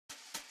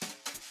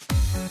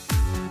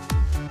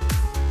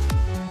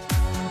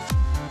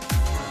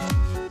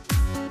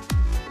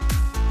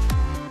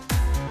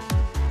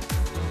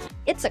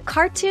It's a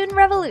cartoon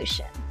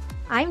revolution.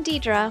 I'm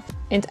Deidra.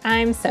 And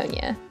I'm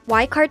Sonya.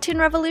 Why cartoon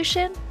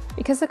revolution?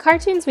 Because the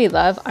cartoons we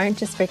love aren't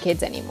just for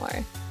kids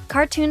anymore.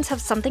 Cartoons have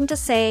something to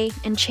say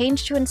and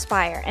change to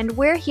inspire, and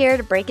we're here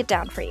to break it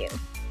down for you.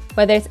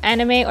 Whether it's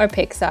anime or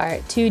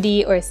Pixar,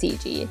 2D or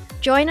CG.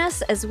 Join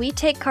us as we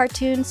take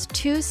cartoons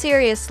too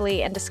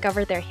seriously and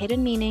discover their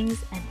hidden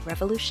meanings and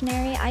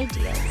revolutionary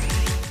ideas.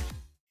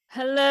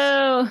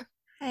 Hello.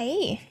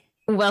 Hi.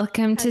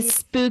 Welcome to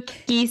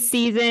spooky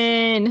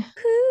season.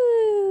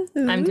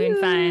 I'm doing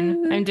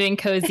fine. I'm doing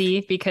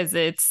cozy because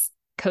it's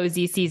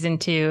cozy season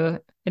 2.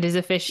 It is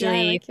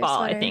officially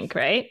fall, I think,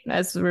 right?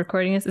 As we're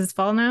recording this, is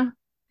fall now?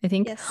 I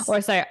think. Yes.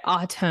 Or sorry,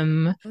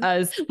 autumn,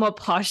 as more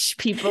posh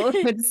people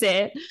would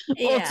say.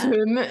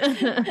 Autumn.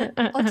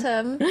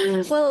 Autumn.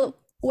 Well,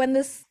 when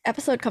this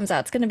episode comes out,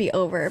 it's going to be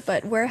over,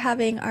 but we're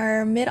having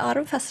our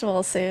Mid-Autumn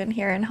Festival soon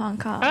here in Hong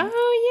Kong.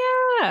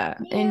 Oh, yeah.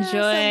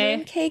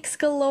 Enjoy. Cakes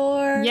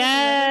galore.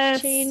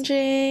 Yes.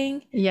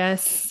 Changing.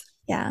 Yes.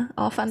 Yeah,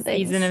 all fun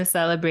things. Season of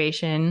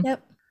celebration.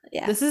 Yep.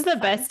 Yeah, this is the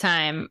best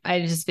time, I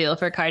just feel,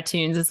 for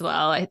cartoons as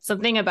well. It's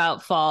something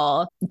about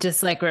fall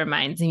just like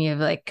reminds me of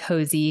like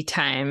cozy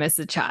time as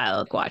a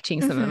child,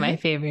 watching some of my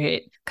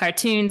favorite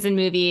cartoons and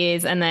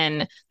movies. And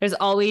then there's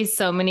always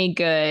so many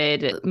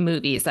good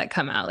movies that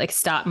come out, like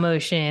stop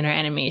motion or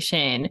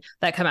animation,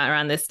 that come out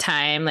around this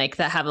time, like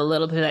that have a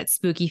little bit of that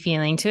spooky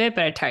feeling to it,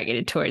 but are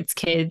targeted towards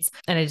kids.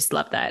 And I just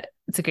love that.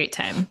 It's a great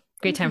time.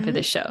 Great time for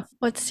this show.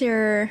 What's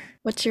your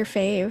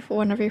fave?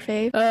 One of your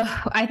fave?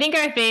 I think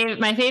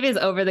my fave is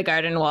Over the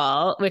Garden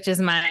Wall, which is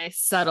my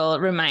subtle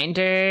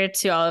reminder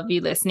to all of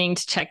you listening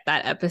to check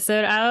that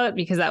episode out,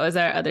 because that was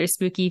our other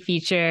spooky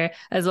feature,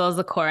 as well as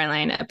the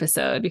Coraline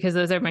episode, because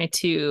those are my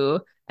two.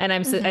 And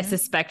I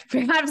suspect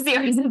perhaps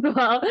yours as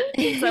well.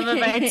 Some of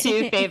my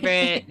two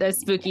favorite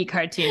spooky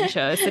cartoon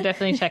shows. So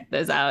definitely check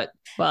those out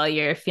while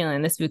you're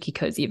feeling the spooky,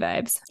 cozy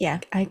vibes. Yeah,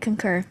 I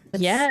concur.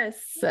 Yes.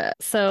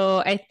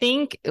 So I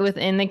think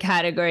within the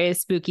category of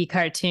spooky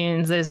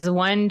cartoons, there's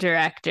one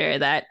director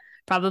that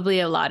probably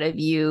a lot of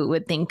you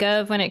would think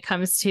of when it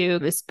comes to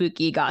the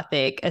spooky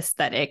gothic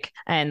aesthetic,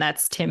 and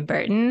that's Tim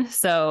Burton.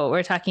 So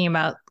we're talking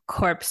about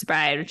Corpse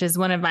Bride, which is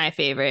one of my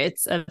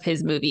favorites of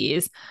his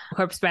movies.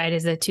 Corpse Bride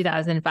is a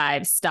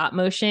 2005 stop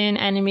motion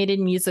animated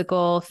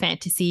musical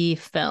fantasy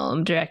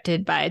film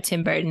directed by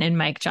Tim Burton and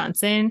Mike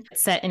Johnson.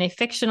 It's set in a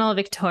fictional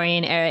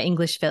Victorian era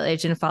English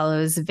village and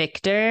follows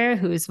Victor,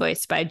 who is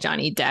voiced by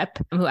Johnny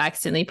Depp, who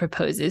accidentally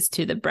proposes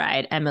to the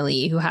bride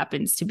Emily, who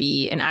happens to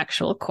be an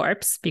actual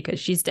corpse because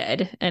she's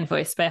dead, and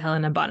voiced by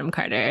Helena Bonham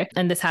Carter.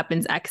 And this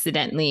happens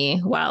accidentally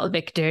while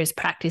Victor is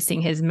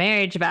practicing his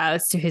marriage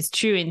vows to his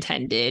true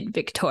intended,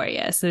 Victoria.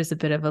 So there's a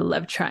bit of a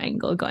love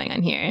triangle going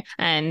on here.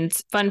 And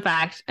fun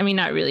fact, I mean,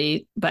 not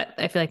really, but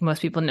I feel like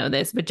most people know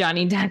this, but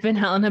Johnny Depp and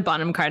Helena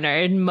Bonham Carter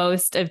in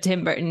most of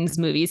Tim Burton's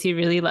movies, he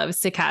really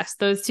loves to cast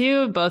those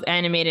two, both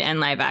animated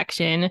and live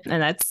action.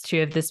 And that's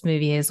true of this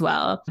movie as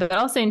well. But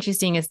also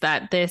interesting is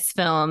that this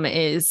film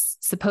is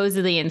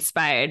supposedly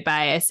inspired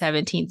by a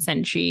 17th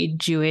century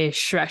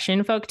Jewish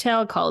Russian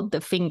folktale called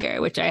The Finger,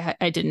 which I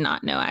did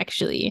not know,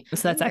 actually.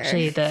 So that's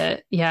actually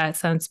it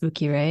sounds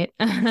spooky, right?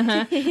 And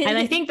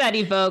I think that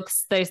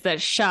there's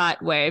that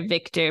shot where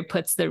Victor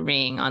puts the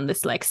ring on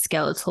this like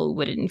skeletal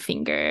wooden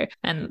finger,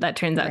 and that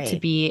turns out to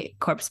be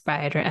Corpse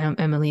Bride or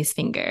Emily's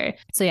finger.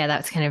 So yeah,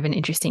 that's kind of an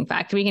interesting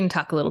fact. We can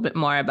talk a little bit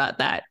more about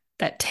that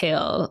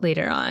tale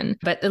later on,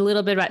 but a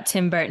little bit about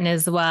Tim Burton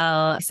as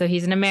well. So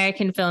he's an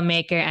American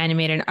filmmaker,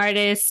 animator, and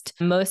artist,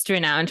 most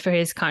renowned for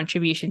his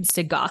contributions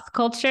to goth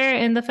culture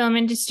in the film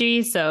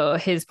industry. So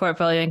his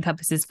portfolio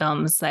encompasses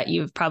films that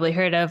you've probably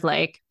heard of,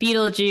 like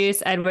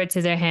Beetlejuice, Edward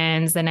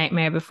Scissorhands, The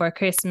Nightmare Before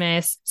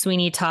Christmas,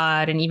 Sweeney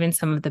Todd, and even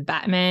some of the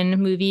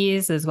Batman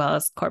movies, as well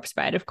as Corpse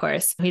Bride, of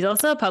course. He's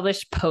also a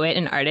published poet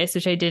and artist,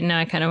 which I didn't know.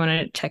 I kind of want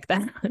to check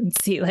that out and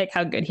see like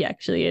how good he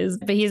actually is.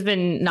 But he's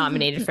been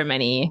nominated for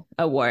many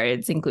awards,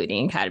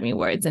 including Academy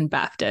Awards and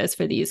BAFTAs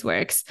for these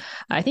works.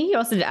 I think he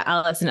also did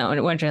Alice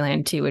in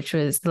Wonderland too, which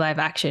was the live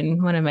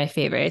action, one of my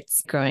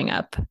favorites growing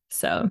up.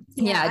 So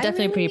yeah,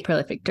 definitely a pretty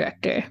prolific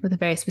director with a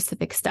very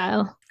specific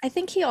style. I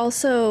think he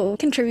also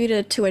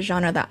contributed to a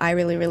genre that I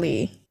really,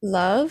 really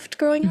loved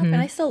growing up, and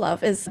I still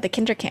love, is the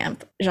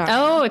Kindercamp genre.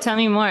 Oh, tell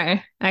me more.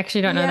 I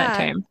actually don't know that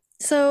term.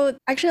 So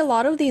actually a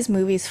lot of these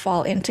movies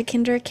fall into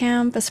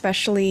Kindercamp,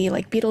 especially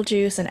like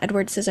Beetlejuice and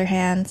Edward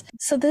Scissorhands.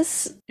 So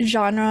this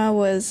genre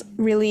was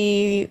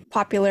really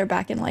popular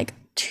back in like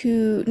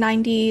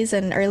 90s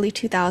and early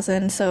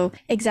 2000s. So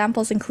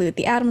examples include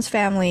The Addams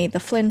Family, The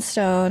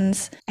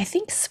Flintstones, I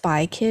think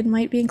Spy Kid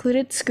might be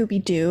included,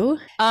 Scooby-Doo.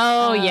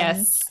 Oh,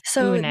 yes.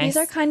 So nice. These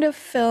are kind of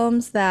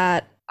films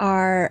that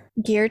are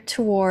geared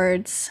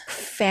towards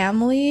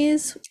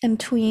families and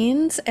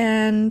tweens,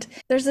 and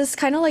there's this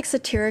kind of like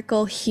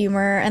satirical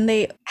humor, and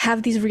they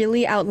have these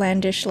really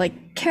outlandish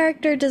like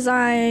character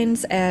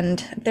designs,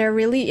 and they're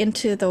really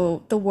into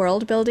the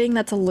world building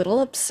that's a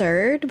little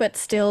absurd but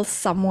still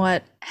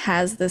somewhat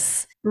has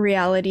this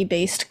reality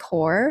based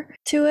core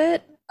to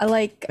it. I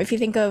like, if you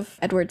think of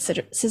Edward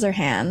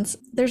Scissorhands,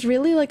 there's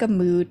really like a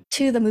mood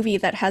to the movie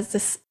that has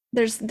this,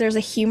 there's a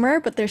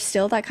humor, but there's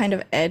still that kind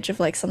of edge of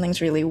like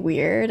something's really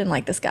weird and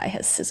like this guy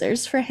has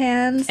scissors for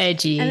hands.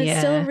 Edgy, and it's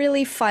still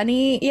really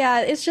funny. Yeah,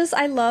 it's just,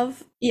 I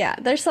love, yeah,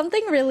 there's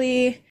something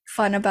really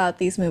fun about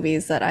these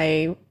movies that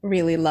I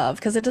really love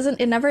because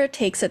it never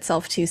takes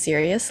itself too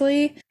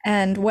seriously.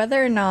 And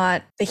whether or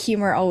not the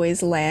humor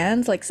always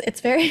lands, like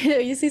it's very,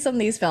 you see some of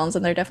these films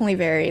and they're definitely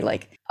very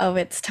like of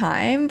its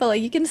time, but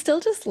like you can still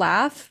just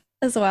laugh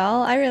as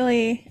well.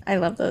 I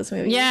love those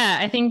movies. Yeah,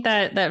 I think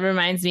that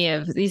reminds me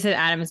of, you said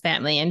Addams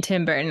Family, and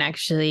Tim Burton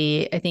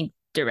actually, I think,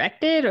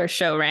 directed or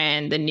show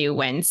ran the new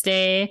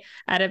Wednesday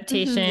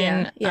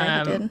adaptation, he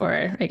did.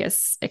 or I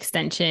guess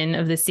extension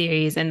of the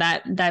series. And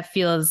that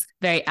feels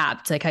very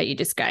apt, like how you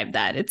described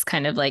that. It's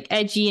kind of like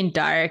edgy and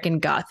dark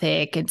and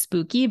gothic and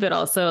spooky, but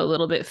also a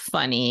little bit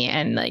funny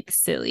and like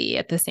silly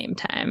at the same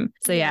time.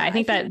 So yeah, I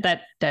think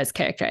that does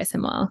characterize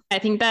him well. I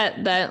think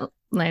that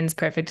lends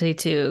perfectly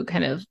to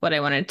kind of what I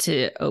wanted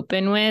to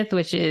open with,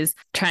 which is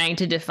trying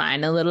to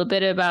define a little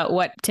bit about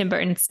what Tim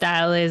Burton's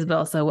style is, but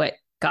also what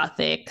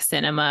Gothic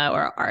cinema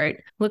or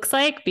art looks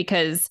like,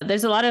 because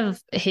there's a lot of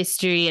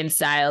history and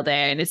style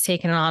there, and it's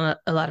taken on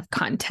a lot of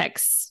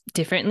context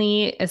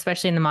differently,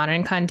 especially in the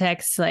modern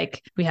context.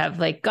 Like we have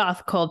like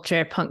goth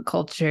culture, punk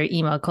culture,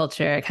 emo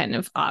culture, kind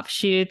of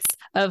offshoots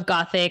of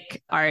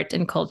Gothic art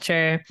and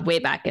culture way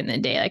back in the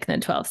day, like in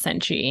the 12th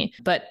century.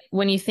 But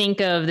when you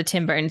think of the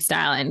Tim Burton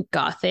style and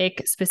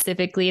Gothic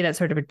specifically, that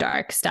sort of a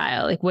dark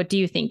style, like what do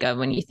you think of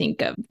when you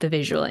think of the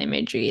visual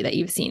imagery that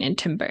you've seen in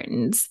Tim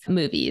Burton's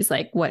movies?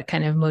 Like what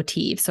kind of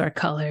motifs or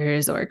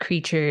colors or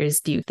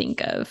creatures do you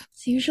think of?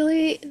 It's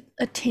usually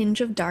a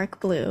tinge of dark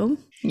blue.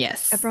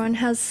 Yes. Everyone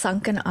has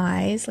sunken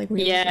eyes, like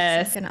really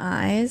sunken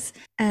eyes.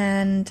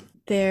 And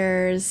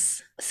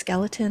there's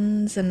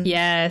skeletons and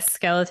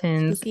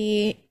skeletons.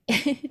 Spooky.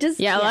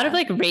 A lot of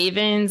like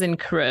ravens and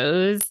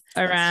crows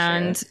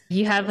around.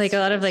 You have like a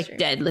lot of like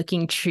dead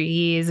looking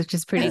trees, which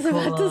is pretty cool.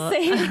 I was about to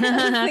say,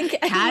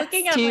 I'm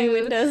looking out my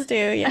windows too.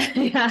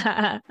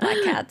 Yeah. Black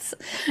cats.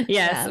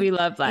 Yes, we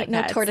love black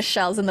cats. No tortoise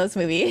shells in those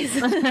movies.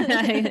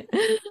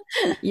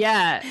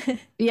 Yeah.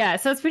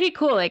 So it's pretty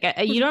cool. Like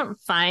you don't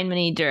find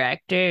many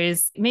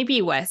directors,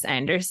 maybe Wes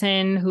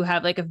Anderson, who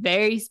have like a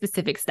very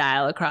specific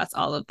style across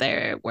all of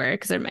their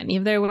works or many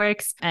of their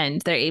works.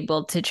 And they're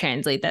able to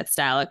translate that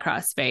style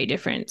across very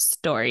different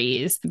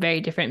stories, very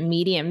different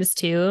mediums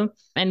too.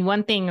 And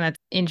one thing that's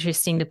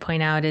interesting to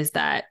point out is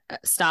that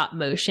stop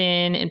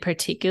motion in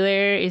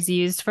particular is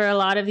used for a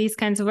lot of these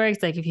kinds of works.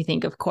 Like if you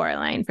think of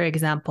Coraline, for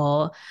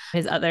example,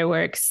 his other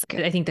works,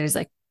 I think there's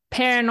like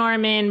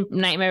Paranorman,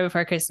 Nightmare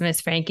Before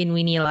Christmas,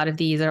 Frankenweenie, a lot of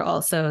these are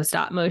also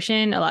stop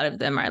motion. A lot of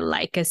them are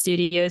Leica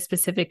Studios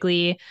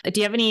specifically. Do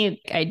you have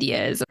any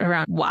ideas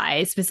around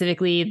why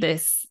specifically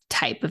this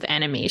type of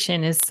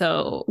animation is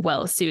so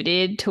well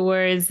suited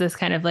towards this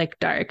kind of like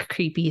dark,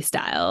 creepy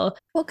style?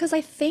 Well, because I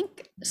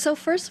think, so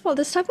first of all,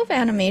 this type of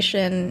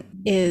animation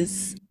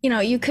is,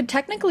 you could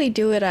technically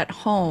do it at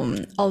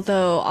home,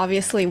 although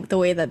obviously the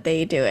way that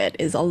they do it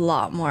is a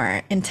lot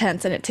more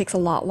intense and it takes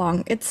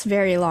it's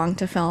very long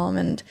to film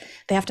and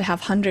they have to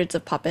have hundreds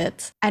of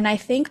puppets. And I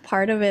think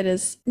part of it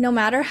is no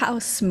matter how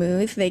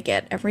smooth they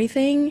get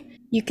everything,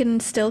 you can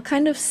still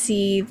kind of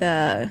see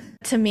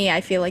to me, I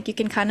feel like you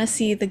can kind of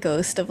see the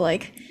ghost of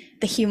like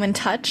the human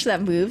touch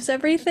that moves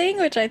everything,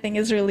 which I think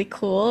is really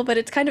cool, but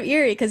it's kind of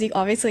eerie because you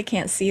obviously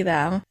can't see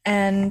them.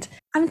 And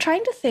I'm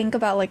trying to think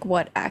about like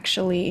what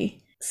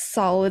actually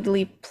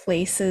solidly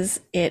places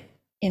it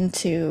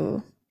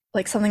into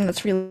like something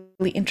that's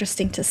really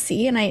interesting to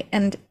see.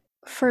 And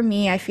for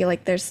me, I feel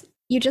like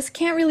you just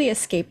can't really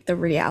escape the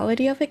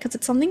reality of it because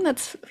it's something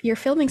you're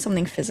filming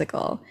something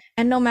physical.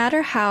 And no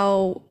matter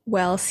how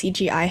well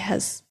CGI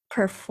has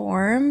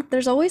performed,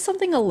 there's always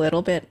something a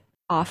little bit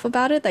off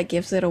about it that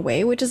gives it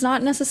away, which is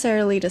not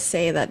necessarily to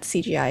say that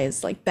CGI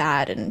is like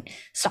bad and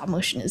stop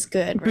motion is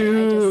good, right?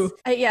 Boo.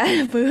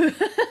 Boo.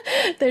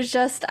 There's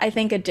just, I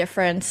think, a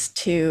difference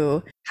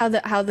to how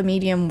the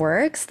medium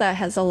works that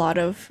has a lot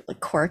of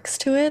like quirks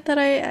to it that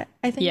I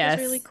think is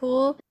really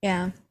cool.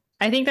 Yeah.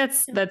 I think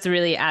that's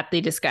really aptly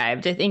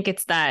described. I think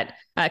it's that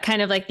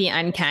kind of like the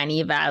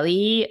uncanny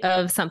valley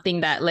of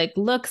something that like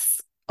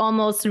looks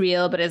almost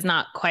real, but is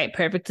not quite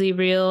perfectly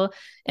real.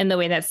 And the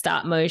way that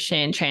stop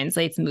motion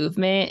translates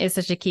movement is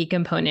such a key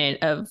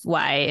component of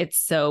why it's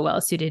so well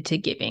suited to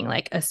giving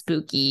like a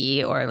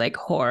spooky or like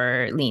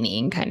horror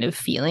leaning kind of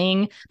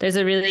feeling. There's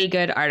a really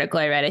good article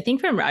I read, I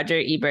think from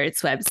Roger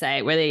Ebert's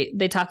website, where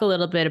they talk a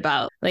little bit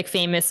about like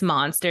famous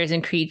monsters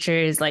and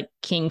creatures like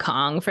King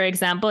Kong, for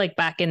example, like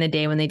back in the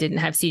day when they didn't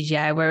have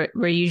CGI,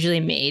 were usually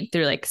made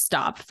through like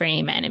stop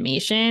frame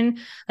animation,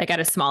 like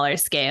at a smaller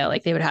scale.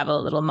 Like they would have a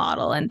little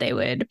model and they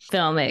would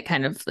film it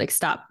kind of like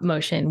stop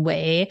motion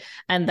way.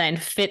 and then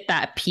fit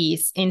that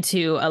piece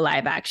into a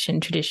live action,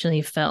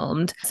 traditionally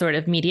filmed sort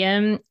of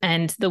medium.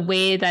 And the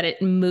way that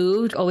it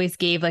moved always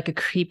gave like a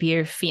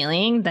creepier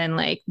feeling than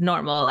like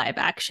normal live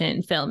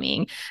action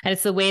filming. And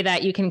it's the way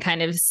that you can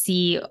kind of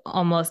see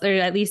almost, or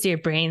at least your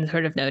brain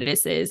sort of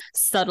notices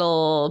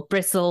subtle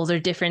bristles or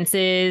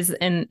differences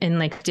in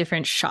like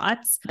different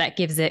shots that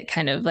gives it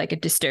kind of like a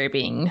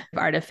disturbing,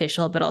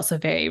 artificial, but also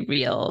very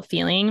real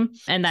feeling.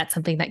 And that's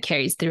something that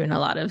carries through in a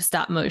lot of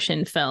stop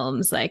motion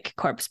films like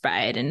Corpse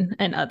Bride and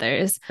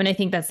others. And I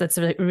think that's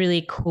a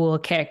really cool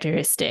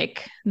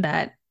characteristic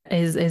that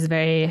is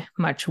very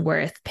much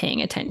worth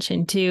paying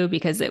attention to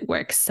because it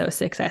works so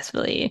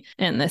successfully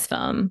in this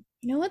film.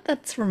 You know what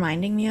that's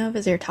reminding me of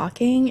as you're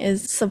talking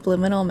is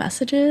subliminal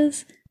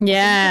messages.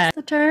 Yeah. That's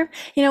the term.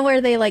 You know,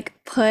 where they like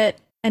put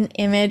an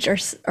image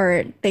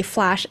or they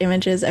flash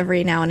images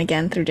every now and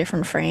again through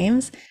different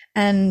frames.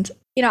 And,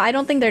 you know, I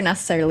don't think they're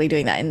necessarily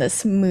doing that in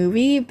this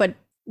movie, but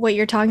what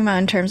you're talking about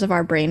in terms of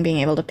our brain being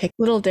able to pick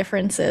little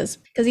differences,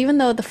 because even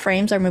though the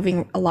frames are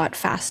moving a lot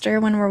faster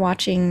when we're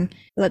watching,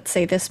 let's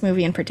say this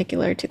movie in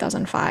particular,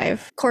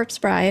 2005, Corpse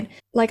Bride,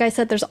 like I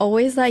said, there's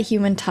always that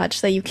human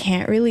touch that you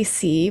can't really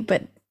see,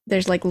 but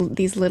there's like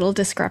these little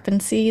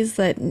discrepancies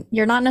that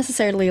you're not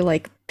necessarily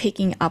like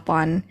picking up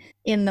on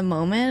in the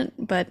moment,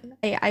 but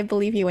I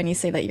believe you when you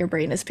say that your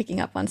brain is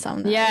picking up on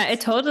some. Yeah, it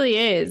totally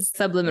is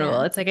subliminal.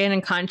 Yeah. It's like an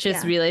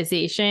unconscious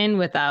realization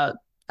without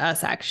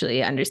us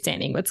actually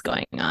understanding what's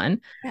going on.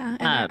 Yeah,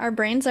 and our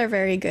brains are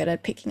very good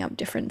at picking up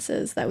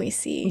differences that we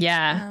see.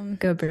 Yeah,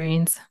 go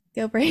brains.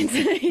 Go brains.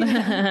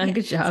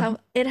 Good job.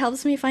 It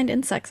helps me find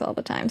insects all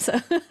the time. So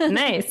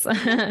nice.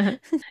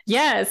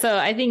 Yeah. So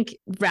I think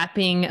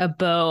wrapping a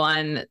bow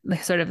on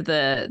sort of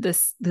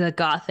the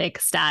Gothic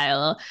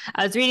style,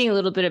 I was reading a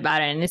little bit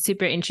about it and it's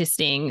super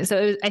interesting.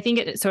 So I think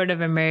it sort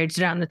of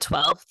emerged around the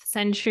 12th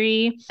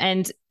century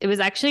and it was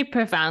actually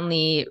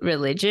profoundly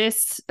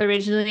religious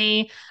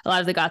originally. A lot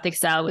of the Gothic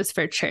style was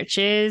for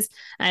churches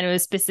and it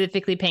was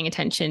specifically paying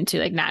attention to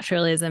like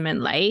naturalism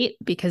and light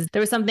because there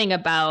was something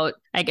about,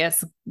 I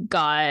guess,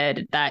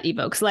 God that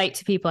evokes light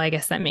to people. I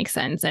guess that makes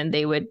sense. And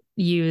they would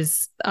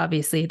use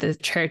obviously the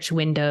church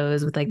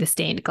windows with like the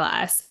stained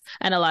glass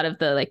and a lot of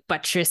the like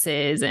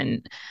buttresses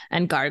and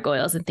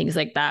gargoyles and things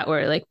like that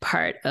were like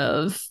part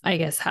of, I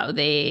guess, how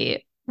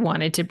they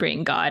wanted to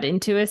bring God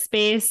into a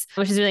space,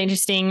 which is really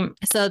interesting.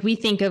 So we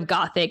think of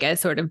Gothic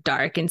as sort of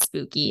dark and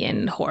spooky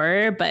and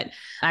horror, but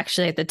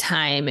actually at the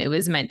time it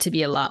was meant to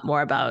be a lot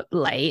more about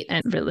light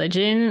and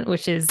religion,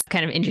 which is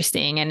kind of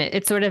interesting. And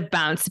it sort of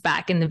bounced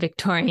back in the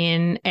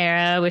Victorian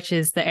era, which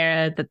is the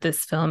era that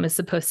this film is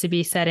supposed to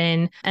be set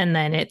in. And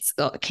then it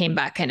came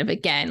back kind of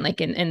again,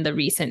 like in the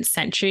recent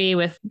century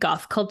with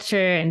goth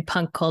culture and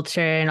punk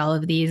culture and all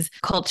of these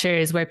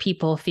cultures where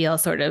people feel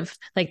sort of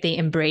like they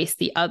embrace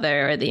the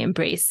other or they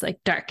embrace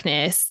like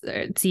darkness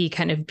or see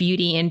kind of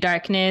beauty in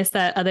darkness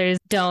that others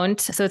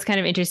don't. So it's kind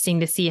of interesting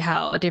to see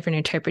how different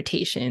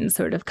interpretations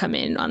sort of come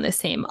in on the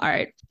same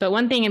art. But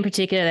one thing in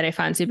particular that I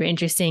found super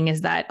interesting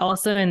is that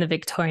also in the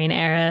Victorian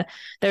era,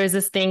 there was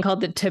this thing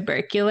called the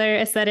tubercular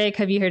aesthetic.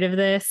 Have you heard of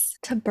this?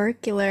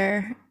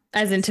 Tubercular.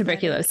 As in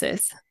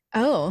tuberculosis.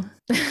 Oh.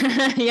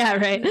 Yeah,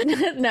 right.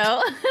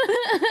 No.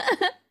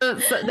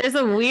 So there's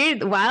a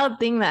weird, wild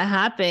thing that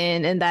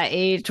happened in that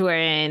age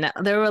wherein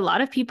there were a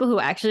lot of people who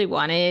actually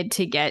wanted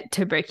to get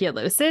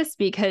tuberculosis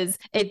because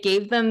it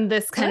gave them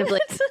this kind of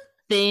like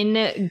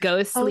thin,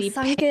 ghostly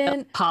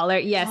pale collar.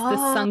 Yes, the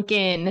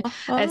sunken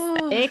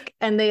aesthetic.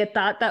 And they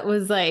thought that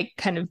was like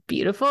kind of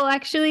beautiful,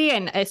 actually.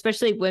 And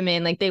especially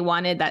women, like they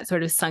wanted that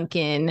sort of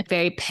sunken,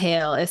 very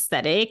pale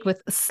aesthetic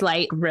with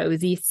slight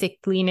rosy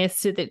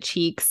sickliness to the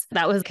cheeks.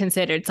 That was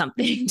considered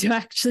something to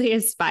actually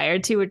aspire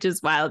to, which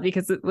is wild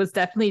because it was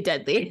definitely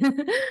deadly.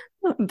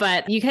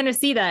 But you kind of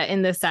see that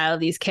in the style of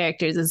these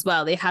characters as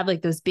well. They have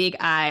like those big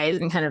eyes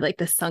and kind of like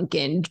the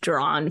sunken,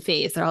 drawn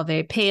face. They're all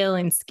very pale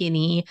and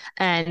skinny.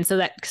 And so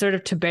that sort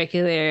of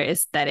tubercular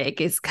aesthetic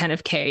is kind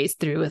of carries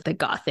through with the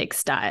Gothic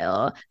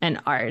style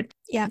and art.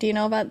 Yeah. Do you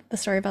know about the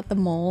story about the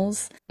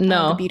moles?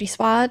 No. The beauty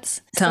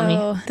spots? Tell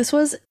me. This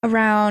was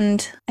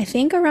around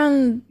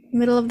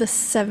middle of the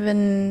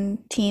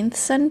 17th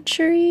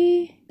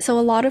century. So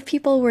a lot of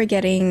people were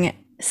getting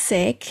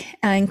sick,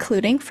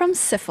 including from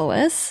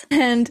syphilis.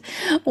 And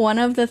one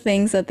of the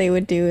things that they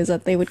would do is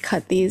that they would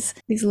cut these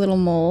little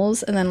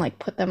moles and then like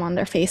put them on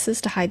their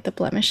faces to hide the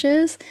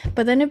blemishes.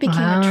 But then it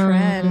became a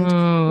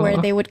trend where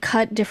they would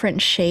cut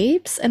different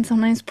shapes and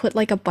sometimes put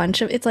like a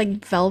bunch of, it's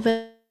like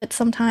velvet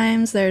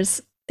sometimes.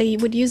 They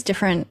would use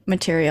different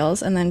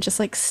materials and then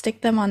just like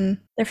stick them on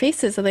their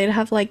faces so they'd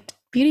have like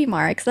beauty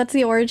marks. That's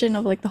the origin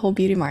of like the whole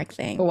beauty mark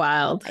thing.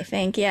 Wild. I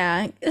think,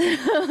 yeah.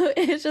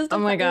 It's just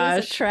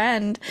a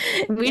trend.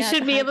 We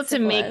should be able to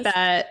make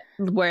that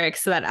work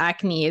so that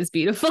acne is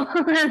beautiful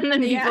and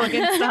then people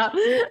can stop.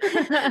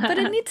 But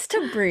it needs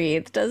to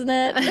breathe, doesn't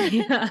it?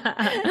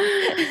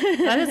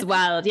 That is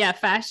wild. Yeah,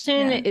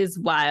 fashion is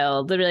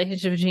wild. The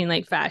relationship between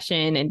like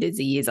fashion and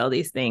disease, all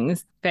these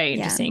things. Very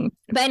interesting.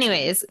 But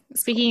anyways,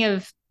 speaking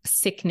of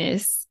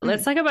sickness,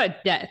 Let's talk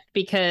about death,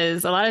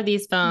 because a lot of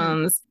these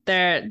films,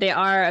 they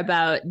are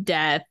about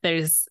death.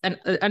 There's an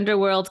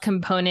underworld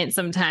component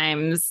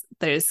sometimes.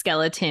 There's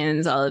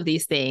skeletons, all of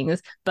these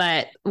things.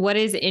 But what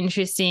is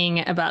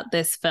interesting about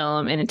this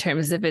film in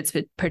terms of its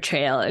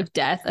portrayal of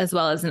death, as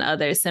well as in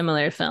other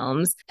similar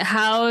films,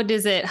 how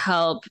does it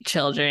help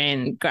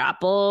children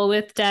grapple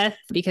with death?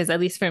 Because at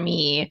least for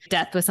me,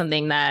 death was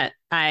something that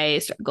I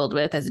struggled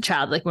with as a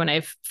child. Like when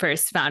I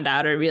first found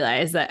out or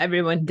realized that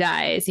everyone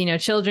dies,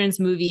 children's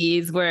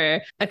movies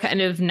were a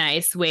kind of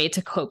nice way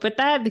to cope with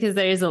that, because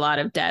there is a lot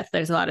of death.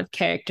 There's a lot of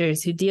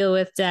characters who deal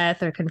with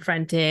death or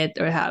confront it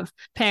or have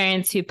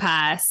parents who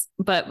pass.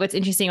 But what's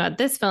interesting about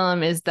this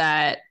film is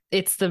that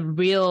it's the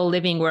real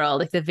living world,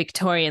 like the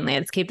Victorian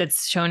landscape,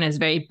 that's shown as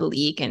very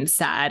bleak and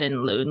sad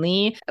and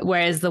lonely.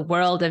 Whereas the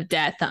world of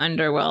death, the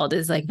underworld,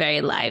 is like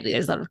very lively.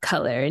 There's a lot of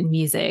color and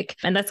music.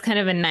 And that's kind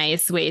of a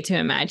nice way to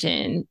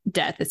imagine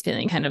death as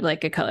feeling kind of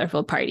like a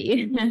colorful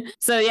party.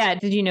 So yeah,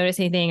 did you notice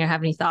anything or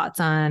have any thoughts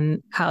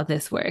on how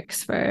this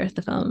works for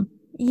the film?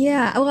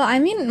 Yeah, well, I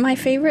mean, my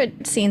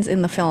favorite scenes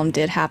in the film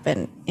did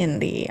happen in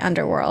the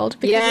underworld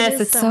because Yes, it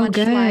is it's so so much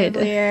good.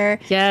 livelier.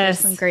 There's Yes.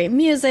 some great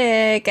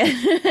music.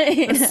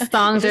 The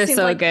songs It are just seems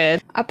so like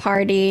good. a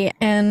party.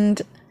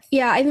 And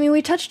yeah, I mean,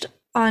 we touched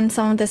on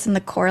some of this in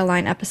the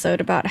Coraline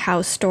episode about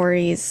how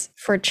stories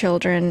for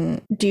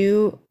children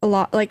do a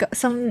lot, like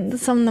some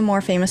of the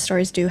more famous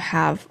stories do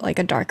have like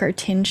a darker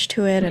tinge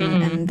to it,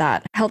 and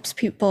that helps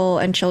people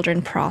and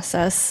children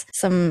process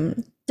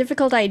some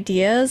difficult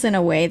ideas in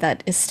a way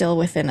that is still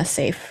within a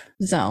safe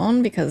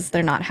zone, because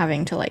they're not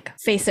having to like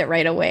face it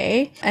right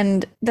away.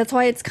 And that's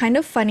why it's kind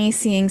of funny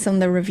seeing some of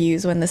the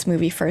reviews when this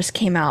movie first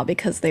came out,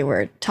 because they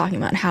were talking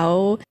about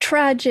how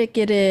tragic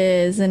it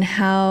is and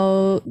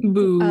how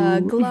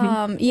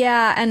glum,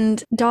 yeah,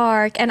 and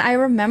dark. And I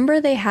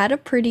remember they had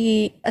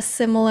a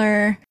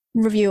similar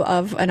review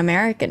of An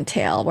American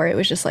Tale, where it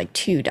was just like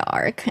too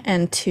dark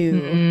and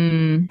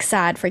too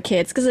sad for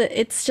kids, because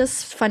it's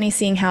just funny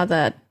seeing how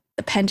the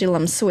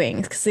pendulum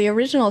swings, because the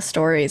original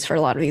stories for a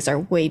lot of these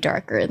are way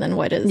darker than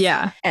what is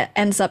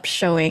ends up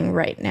showing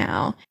right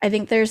now. I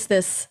think there's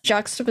this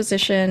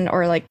juxtaposition,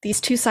 or like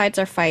these two sides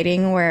are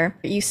fighting, where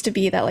it used to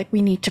be that like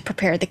we need to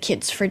prepare the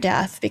kids for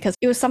death because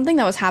it was something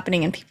that was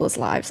happening in people's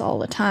lives all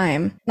the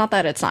time. Not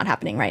that it's not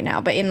happening right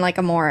now, but in like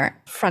a more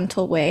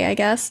frontal way, I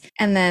guess.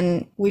 And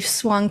then we've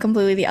swung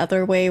completely the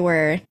other way,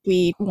 where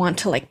we want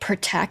to like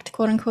protect,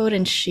 quote unquote,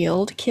 and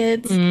shield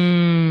kids.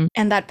 And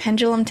that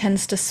pendulum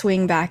tends to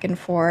swing back and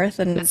forth.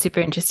 And that's super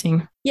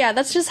interesting. Yeah,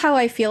 that's just how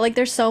I feel. Like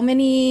there's so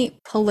many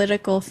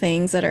political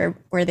things that are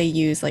where they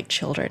use like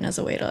children as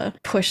a way to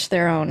push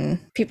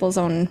people's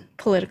own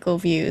political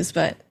views.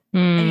 But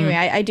anyway,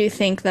 I do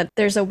think that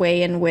there's a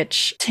way in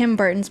which Tim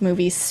Burton's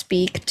movies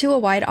speak to a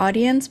wide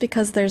audience,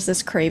 because there's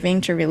this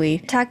craving to really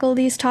tackle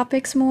these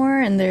topics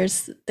more, and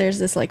there's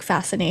this like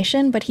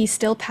fascination, but he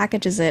still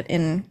packages it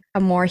in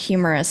a more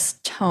humorous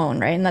tone,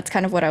 right? And that's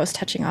kind of what I was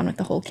touching on with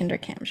the whole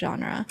Kindercamp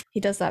genre. He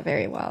does that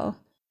very well.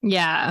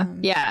 Yeah.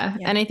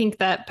 And I think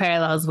that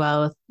parallels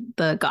well with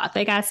the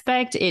gothic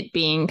aspect, it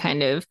being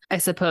kind of, I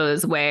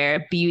suppose,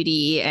 where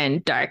beauty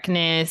and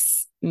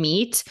darkness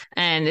meet.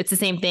 And it's the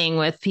same thing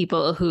with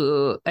people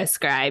who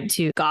ascribe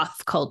to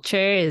goth culture,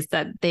 is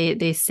that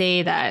they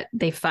say that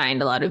they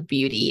find a lot of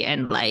beauty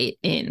and light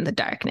in the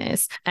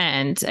darkness.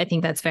 And I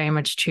think that's very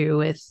much true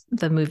with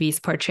the movie's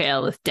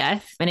portrayal with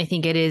death. And I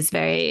think it is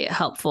very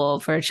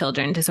helpful for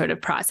children to sort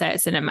of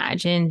process and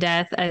imagine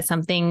death as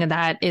something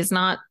that is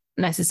not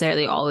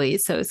necessarily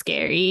always so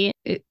scary.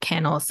 It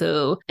can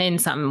also in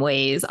some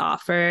ways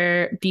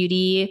offer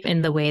beauty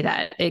in the way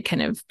that it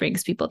kind of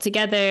brings people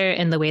together,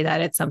 in the way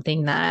that it's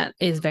something that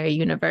is very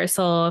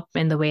universal,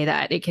 in the way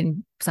that it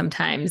can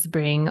sometimes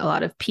bring a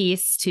lot of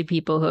peace to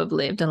people who have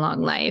lived a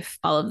long life,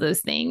 all of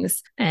those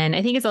things. And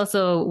I think it's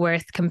also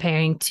worth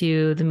comparing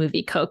to the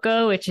movie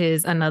Coco, which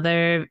is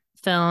another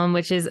film,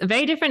 which is a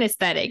very different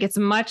aesthetic. It's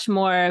much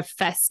more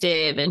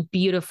festive and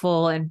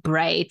beautiful and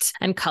bright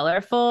and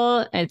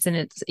colorful. It's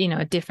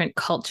a different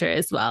culture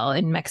as well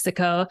in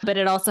Mexico, but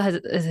it also has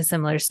a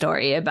similar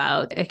story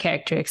about a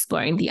character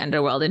exploring the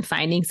underworld and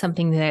finding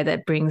something there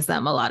that brings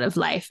them a lot of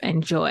life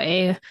and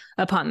joy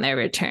upon their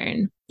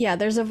return. Yeah,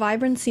 there's a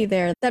vibrancy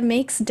there that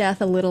makes death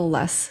a little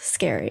less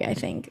scary, I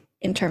think,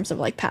 in terms of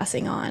like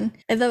passing on.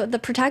 The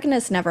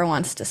protagonist never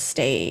wants to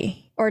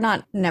stay, or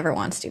not never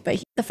wants to,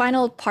 but the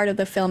final part of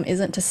the film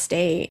isn't to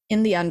stay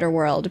in the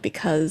underworld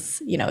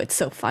because, it's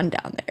so fun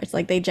down there. It's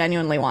like they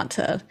genuinely want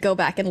to go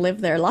back and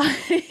live their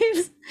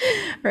lives.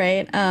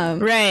 Right.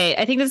 Right.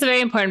 I think that's a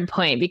very important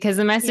point, because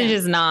the message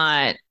is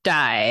not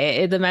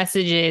die. The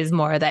message is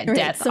more that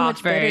death so offers.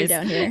 Much better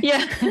down here.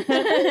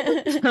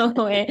 Yeah. No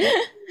way.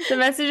 The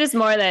message is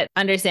more that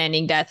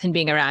understanding death and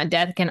being around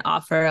death can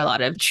offer a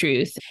lot of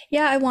truth.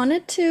 Yeah, I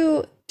wanted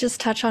to just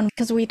touch on,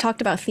 because we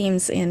talked about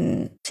themes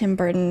in Tim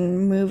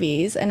Burton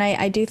movies, and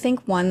I do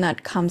think one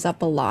that comes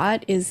up a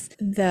lot is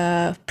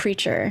the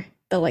preacher,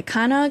 the like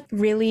kind of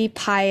really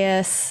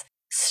pious,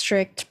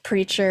 strict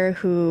preacher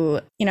who,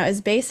 you know,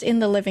 is based in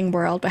the living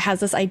world but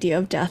has this idea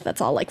of death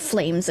that's all like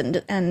flames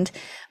and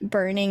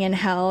burning in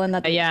hell, and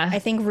that I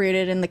think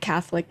rooted in the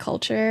Catholic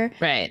culture,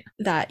 right?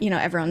 That, you know,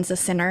 everyone's a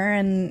sinner,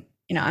 and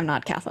you know, I'm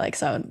not Catholic,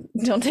 so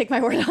don't take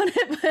my word on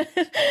it.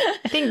 But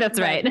I think that's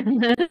right.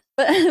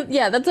 But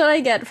yeah, that's what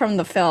I get from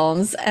the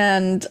films.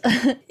 And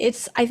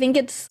I think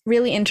it's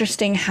really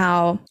interesting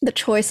how the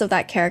choice of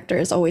that character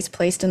is always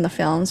placed in the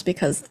films,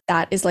 because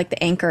that is like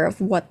the anchor of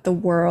what the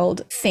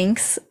world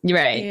thinks.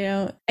 Right. You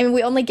know, I mean,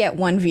 we only get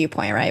one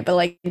viewpoint, right? But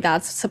like,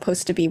 that's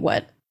supposed to be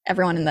what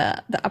everyone in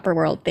the upper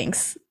world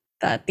thinks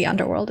that the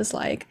underworld is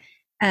like.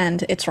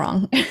 And it's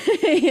wrong,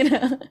 you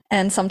know?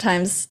 And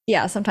sometimes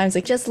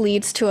it just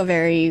leads to a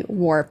very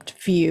warped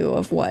view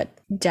of what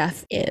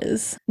death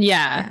is.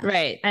 Yeah,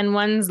 right. And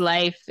one's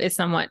life is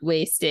somewhat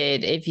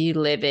wasted if you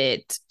live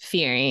it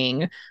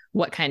fearing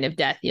what kind of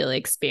death you'll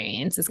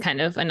experience, is kind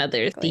of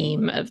another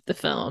theme of the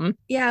film.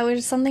 Yeah, which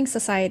is something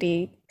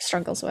society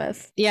struggles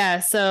with. Yeah,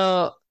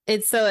 so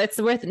it's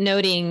worth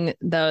noting,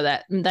 though,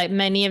 that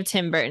many of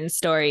Tim Burton's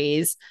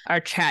stories are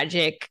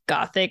tragic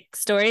gothic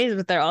stories,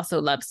 but they're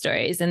also love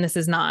stories. And this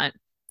is not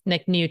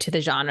like new to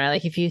the genre.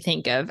 Like if you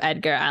think of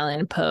Edgar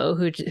Allan Poe,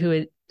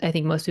 who I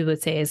think most people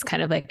would say is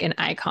kind of like an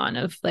icon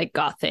of like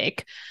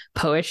gothic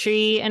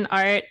poetry and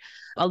art.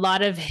 A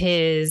lot of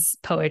his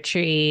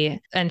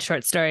poetry and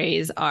short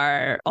stories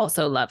are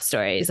also love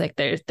stories. Like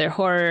they're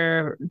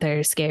horror,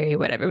 they're scary,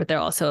 whatever, but they're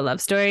also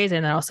love stories,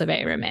 and they're also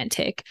very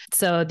romantic.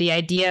 So the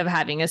idea of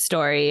having a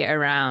story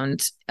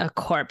around a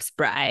corpse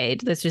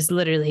bride, that's just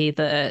literally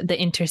the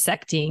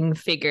intersecting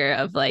figure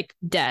of like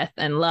death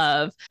and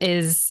love,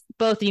 is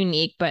both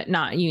unique but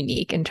not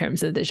unique in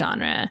terms of the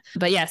genre.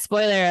 But yeah,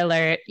 spoiler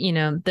alert, you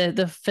know,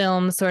 the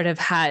film sort of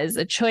has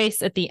a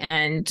choice at the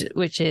end,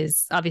 which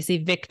is obviously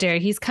Victor.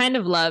 He's kind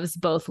of loves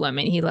both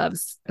women. He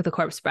loves the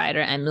corpse bride,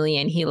 or Emily,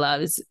 and he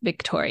loves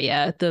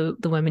Victoria, the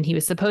woman he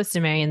was supposed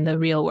to marry in the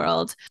real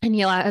world. And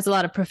he has a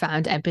lot of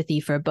profound empathy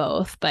for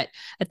both. But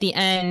at the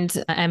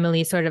end,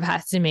 Emily sort of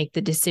has to make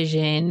the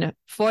decision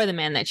for the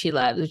man that she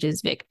loves, which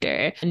is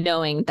Victor,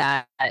 knowing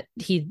that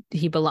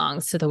he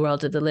belongs to the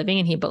world of the living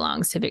and he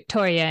belongs to Victoria,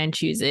 and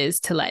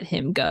chooses to let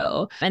him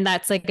go. And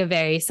that's like a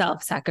very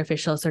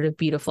self-sacrificial sort of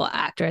beautiful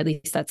act, or at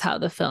least that's how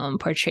the film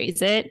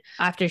portrays it.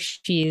 After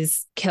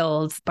she's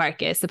killed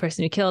Barkis, the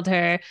person who killed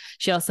her,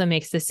 she also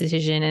makes this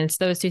decision, and it's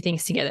those two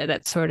things together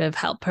that sort of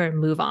help her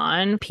move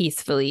on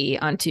peacefully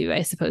onto,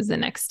 I suppose, the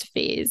next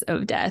phase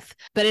of death.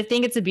 But I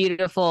think it's a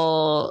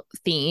beautiful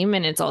theme,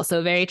 and it's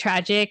also very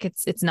tragic.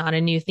 It's not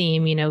a new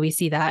theme. You know, we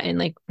see that in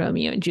like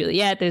Romeo and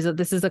Juliet.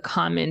 This is a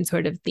common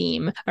sort of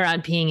theme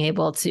around being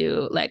able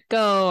to let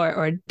go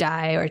or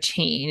die or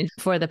change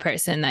for the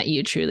person that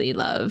you truly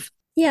love.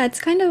 Yeah, it's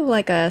kind of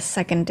like a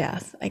second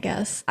death, I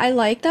guess. I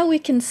like that we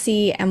can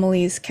see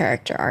Emily's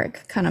character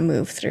arc kind of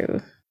move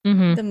through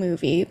the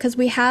movie, because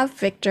we have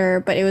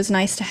Victor, but it was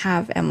nice to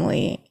have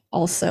Emily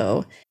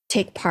also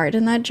take part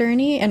in that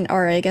journey,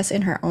 or I guess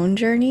in her own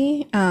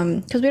journey,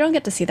 because we don't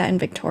get to see that in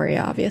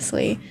Victoria,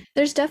 obviously.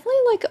 There's definitely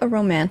like a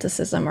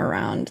romanticism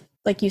around,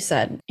 like you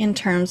said, in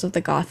terms of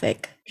the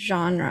Gothic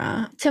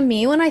genre. To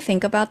me, when I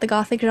think about the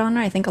Gothic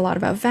genre, I think a lot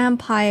about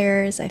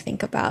vampires. I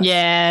think about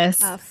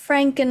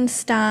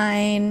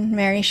Frankenstein,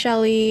 Mary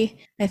Shelley.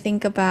 I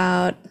think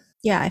about,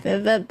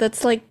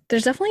 that's like,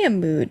 there's definitely a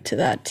mood to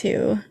that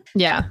too.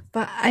 Yeah.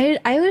 But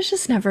I was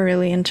just never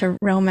really into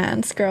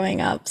romance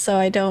growing up, so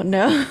I don't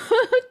know.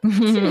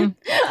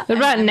 What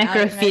about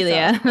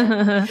necrophilia?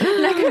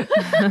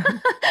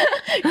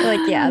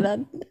 Like, yeah,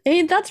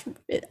 that's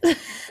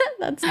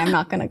I'm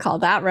not gonna call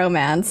that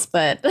romance,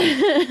 but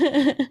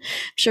I'm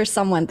sure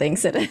someone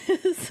thinks it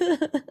is.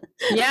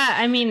 Yeah,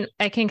 I mean,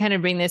 I can kind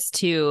of bring this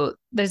to,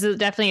 there's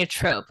definitely a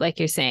trope, like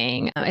you're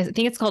saying. I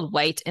think it's called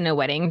wight in a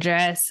wedding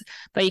dress,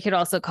 but you could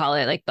also call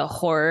it like the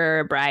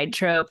horror bride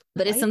trope.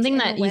 But it's something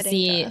that you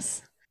see.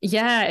 Dress.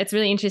 Yeah, it's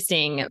really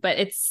interesting, but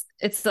it's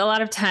a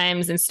lot of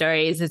times in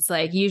stories, it's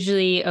like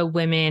usually a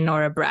woman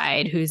or a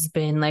bride who's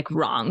been like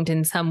wronged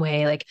in some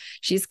way, like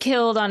she's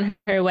killed on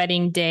her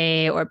wedding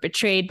day or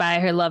betrayed by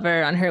her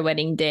lover on her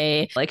wedding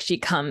day. Like she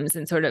comes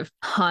and sort of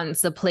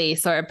haunts a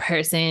place or a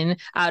person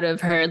out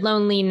of her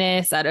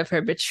loneliness, out of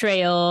her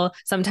betrayal.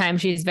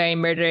 Sometimes she's very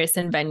murderous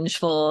and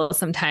vengeful.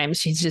 Sometimes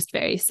she's just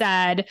very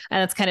sad.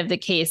 And that's kind of the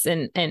case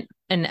in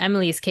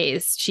Emily's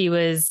case. She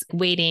was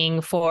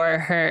waiting for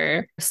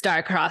her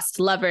star-crossed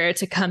lover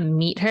to come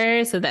meet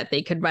her so that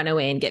they could run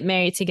away and get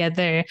married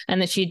together.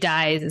 And that she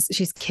dies,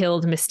 she's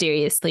killed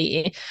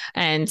mysteriously.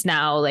 And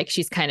now like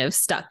she's kind of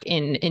stuck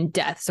in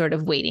death, sort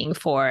of waiting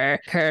for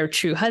her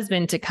true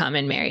husband to come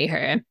and marry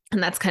her.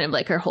 And that's kind of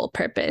like her whole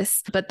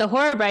purpose. But the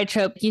horror bride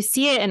trope, you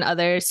see it in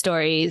other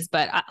stories.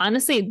 But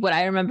honestly, what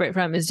I remember it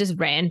from is just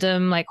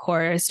random like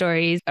horror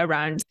stories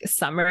around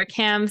summer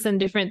camps and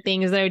different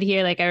things that I would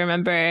hear. Like I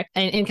remember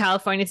And in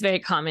California, it's very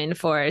common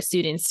for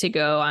students to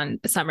go on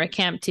summer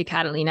camp to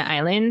Catalina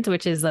Island,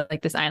 which is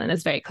like this island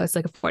that's very close,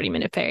 like a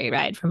 40-minute ferry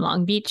ride from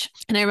Long Beach.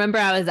 And I remember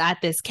I was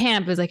at this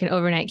camp, it was like an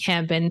overnight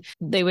camp, and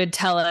they would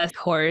tell us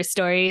horror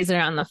stories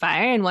around the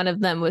fire. And one of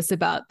them was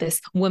about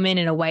this woman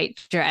in a white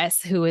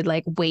dress who would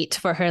like wait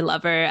for her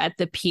lover at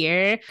the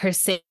pier, her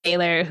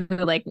sailor who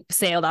like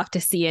sailed off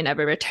to sea and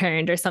never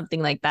returned or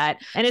something like that.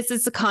 And it's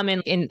just a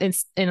common in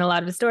a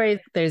lot of the stories.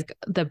 There's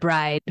the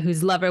bride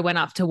whose lover went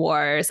off to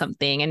war or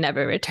something and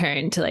never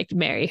returned to like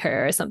marry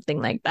her or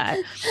something like that.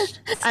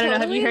 I don't know.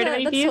 Have you heard of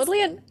any of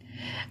these?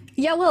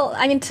 Yeah, well,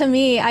 I mean, to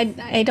me,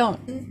 I don't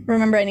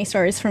remember any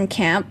stories from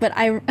camp, but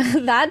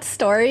that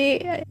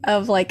story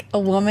of like a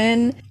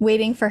woman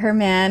waiting for her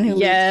man who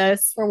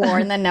leaves for war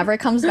and then never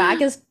comes back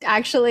is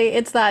actually,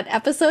 it's that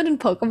episode in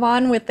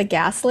Pokemon with the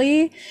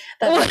Ghastly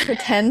that like,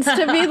 pretends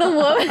to be the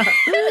woman.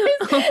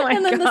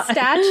 And then the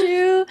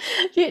statue.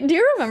 Do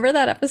you remember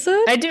that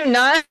episode? I do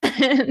not.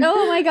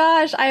 Oh my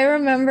gosh, I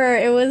remember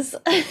it was,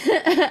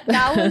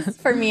 that was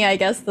for me, I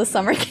guess, the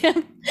summer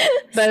camp.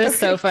 That is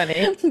so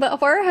funny. But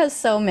horror has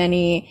so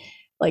many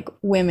like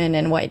women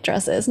in white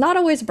dresses, not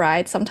always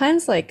brides.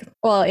 Sometimes like,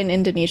 well, in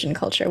Indonesian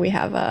culture, we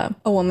have a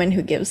woman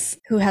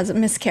who has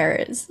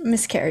miscarries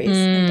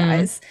and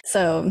dies.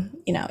 So,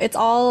 you know, it's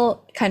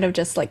all kind of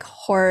just like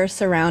horror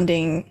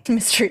surrounding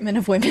mistreatment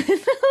of women.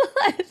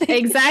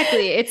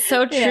 Exactly. It's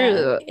so true.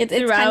 Yeah. It's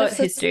throughout kind of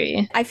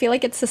history. I feel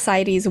like it's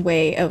society's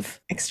way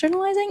of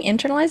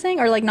internalizing,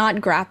 or like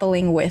not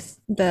grappling with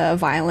the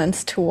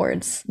violence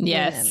towards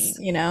women,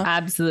 you know?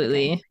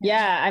 Absolutely.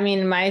 Yeah. I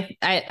mean,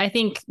 I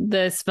think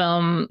this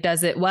film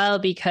does it well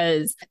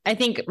because I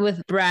think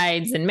with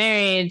brides and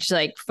marriage,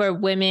 like for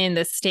women,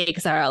 the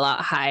stakes are a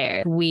lot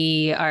higher.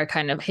 We are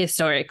kind of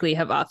historically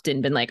have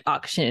often been like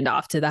auctioned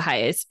off to the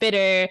highest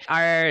bidder.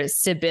 Our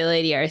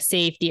stability, our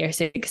safety, our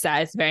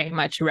success very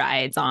much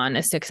rides on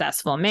a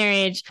successful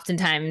marriage.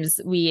 Oftentimes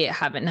we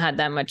haven't had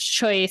that much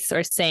choice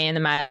or say in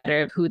the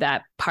matter of who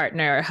that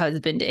partner or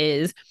husband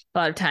is. A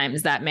lot of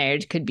times that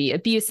marriage could be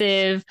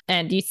abusive.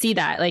 And you see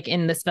that like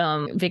in this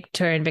film,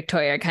 Victor and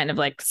Victoria are kind of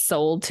like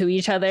sold to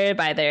each other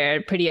by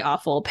their pretty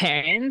awful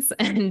parents.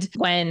 And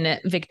when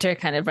Victor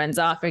kind of runs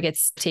off or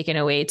gets taken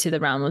away to the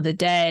realm of the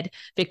dead,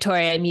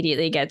 Victoria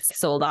immediately gets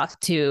sold off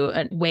to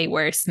a way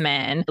worse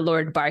man,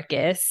 Lord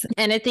Barkis.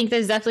 And I think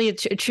there's definitely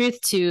a truth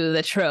to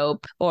the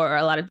trope or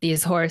a lot of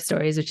these horror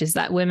stories, which is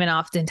that women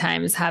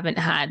oftentimes haven't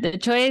had the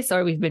choice,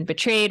 or we've been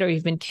betrayed, or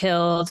we've been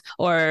killed,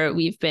 or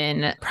we've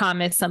been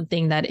promised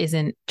something that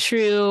isn't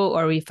true,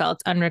 or we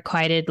felt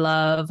unrequited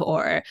love,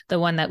 or the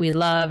one that we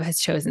love has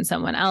chosen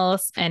someone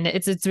else. And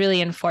it's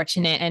really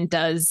unfortunate and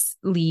does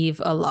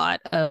leave a lot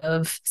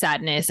of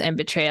sadness and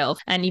betrayal.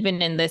 And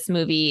even in this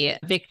movie,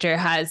 Victor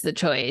has the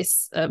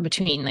choice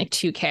between like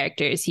two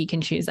characters. He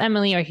can choose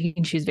Emily or he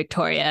can choose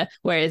Victoria,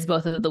 whereas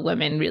both of the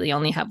women really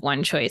only have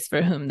one choice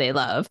for whom they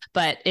love.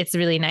 But it's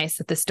really nice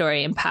that the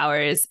story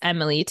empowers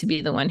Emily to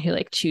be the one who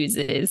like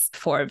chooses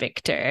for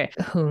Victor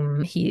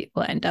whom he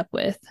will end up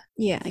with.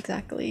 Yeah,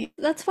 exactly.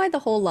 That's why the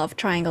whole love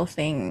triangle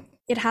thing,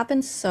 it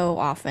happens so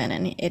often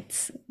and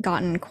it's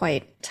gotten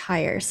quite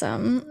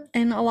tiresome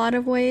in a lot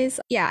of ways.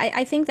 Yeah,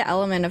 I think the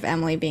element of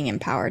Emily being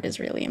empowered is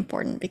really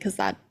important because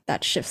that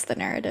shifts the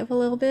narrative a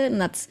little bit.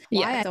 And that's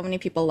why so many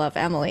people love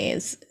Emily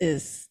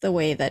is the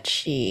way that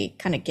she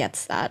kind of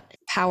gets that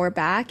power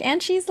back.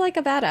 And she's like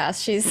a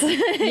badass. She's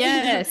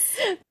yes.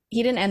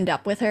 He didn't end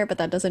up with her, but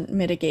that doesn't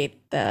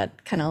mitigate the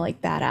kind of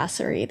like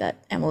badassery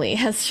that Emily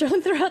has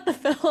shown throughout the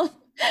film.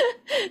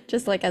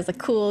 Just like as a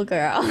cool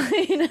girl,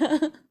 you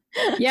know?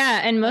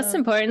 Yeah. And most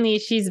importantly,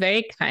 she's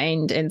very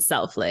kind and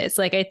selfless.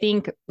 Like, I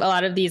think a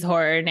lot of these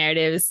horror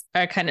narratives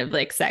are kind of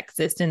like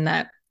sexist in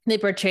that they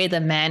portray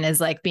the man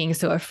as like being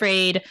so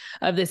afraid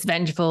of this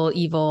vengeful,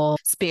 evil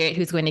spirit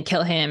who's going to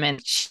kill him. And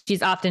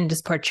she's often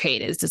just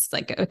portrayed as just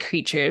like a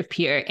creature of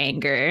pure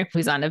anger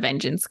who's on a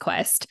vengeance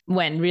quest,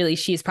 when really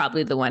she's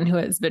probably the one who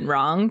has been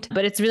wronged.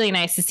 But it's really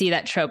nice to see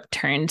that trope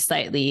turned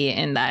slightly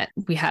in that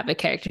we have a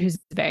character who's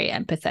very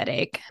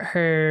empathetic.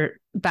 Her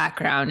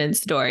background and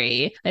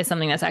story is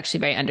something that's actually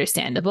very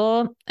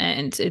understandable,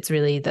 and it's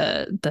really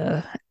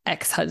the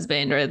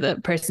ex-husband or the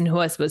person who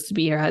was supposed to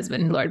be her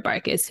husband, Lord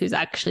Barkis, who's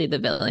actually the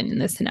villain in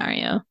this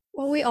scenario.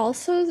 Well, we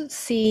also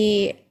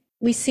see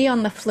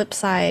on the flip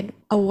side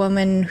a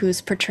woman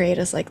who's portrayed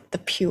as like the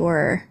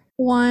pure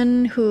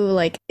one, who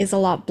like is a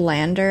lot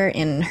blander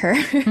in her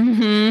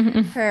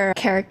her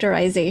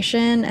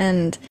characterization,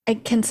 and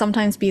it can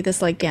sometimes be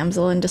this like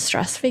damsel in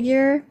distress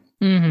figure.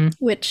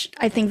 Which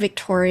I think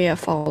Victoria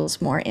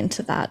falls more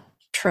into that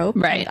trope.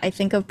 Right. And I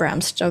think of Bram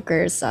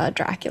Stoker's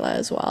Dracula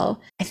as well.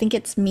 I think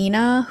it's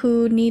Mina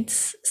who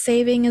needs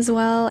saving as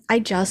well. I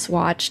just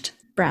watched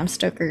Bram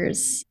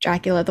Stoker's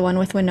Dracula, the one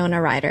with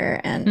Winona Ryder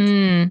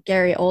and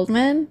Gary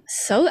Oldman.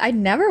 So I'd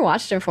never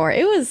watched it before.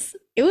 It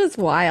was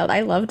wild.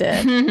 I loved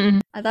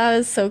it. I thought it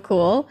was so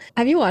cool.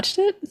 Have you watched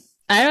it?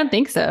 I don't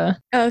think so.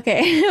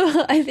 Okay.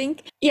 Well, I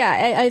think,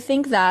 yeah, I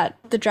think that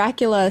the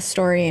Dracula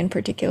story in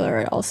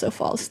particular also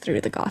falls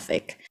through the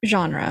Gothic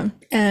genre.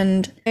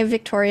 And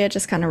Victoria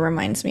just kind of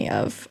reminds me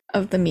of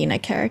the Mina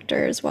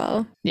character as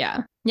well.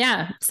 Yeah.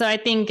 Yeah. So I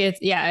think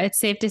it's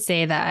safe to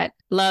say that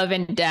love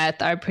and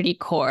death are pretty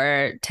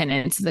core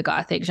tenets of the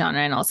Gothic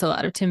genre and also a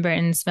lot of Tim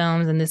Burton's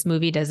films. And this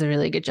movie does a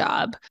really good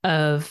job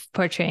of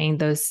portraying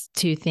those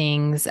two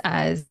things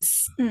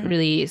as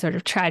really sort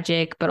of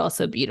tragic, but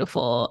also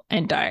beautiful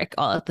and dark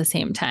all at the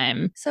same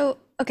time. So,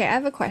 okay, I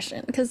have a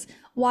question because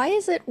why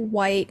is it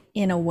white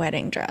in a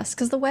wedding dress?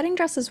 Because the wedding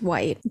dress is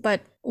white, but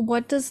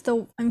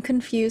I'm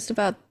confused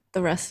about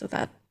the rest of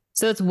that.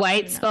 So it's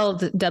wight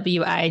spelled Wight.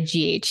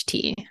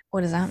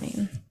 What does that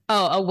mean?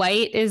 Oh, a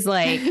wight is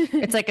like,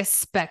 it's like a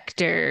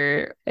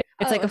specter.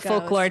 It's like a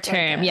folklore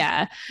term. Okay.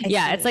 Yeah.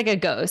 Yeah. It's like a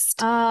ghost.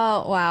 Oh,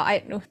 wow.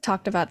 I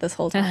talked about this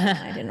whole time and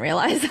I didn't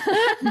realize.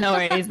 No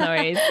worries. No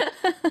worries.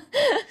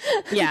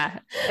 Yeah.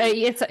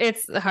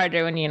 It's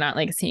harder when you're not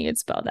like seeing it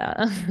spelled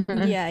out.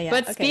 Yeah.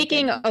 But okay,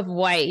 speaking of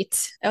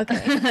wight.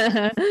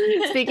 Okay.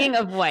 Speaking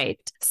of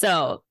wight.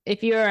 So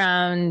if you're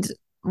around,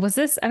 was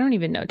this, I don't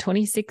even know,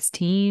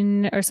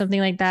 2016 or something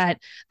like that,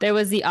 there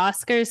was the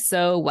Oscars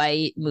So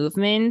White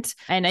movement.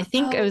 And I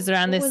think it was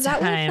around this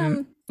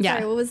time. Yeah.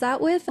 Sorry, what was that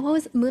with? What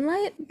was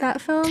Moonlight,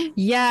 that film?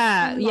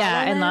 Yeah.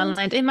 Yeah. And La La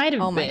Land. It might have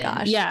been. Oh my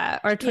gosh. Yeah.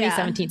 Or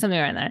 2017, something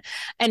around that.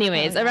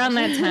 Anyways, around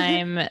that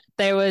time,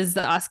 there was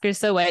the Oscars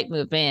So White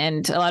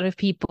movement. And a lot of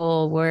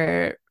people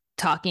were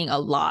talking a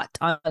lot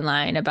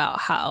online about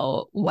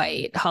how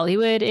white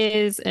Hollywood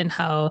is and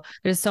how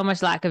there's so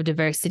much lack of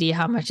diversity,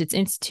 how much it's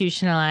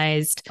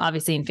institutionalized,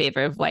 obviously in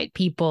favor of white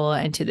people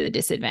and to the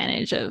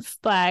disadvantage of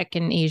Black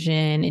and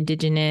Asian,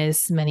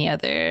 Indigenous, many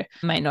other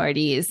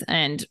minorities.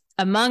 And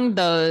among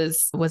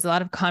those was a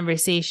lot of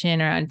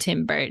conversation around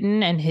Tim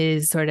Burton and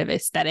his sort of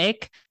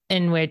aesthetic,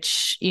 in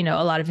which, you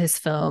know, a lot of his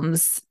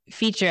films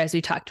feature, as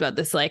we talked about,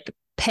 this like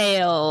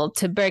pale,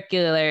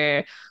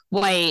 tubercular,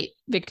 white,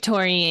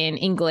 Victorian,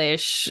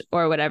 English,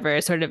 or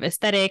whatever sort of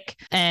aesthetic.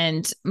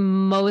 And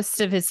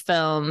most of his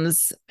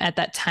films at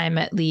that time,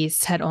 at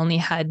least, had only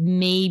had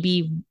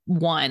maybe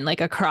one, like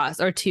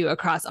across or two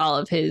across all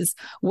of his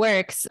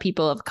works,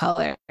 people of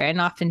color. And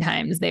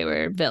oftentimes they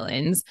were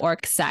villains or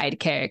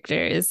side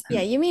characters.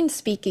 Yeah, you mean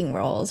speaking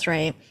roles,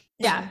 right?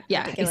 Yeah,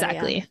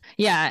 exactly.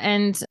 Yeah.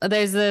 And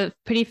there's a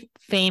pretty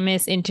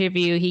famous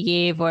interview he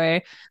gave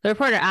where the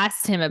reporter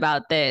asked him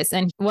about this.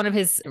 And one of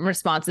his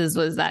responses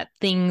was that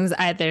things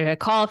either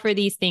call for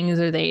these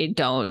things or they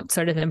don't,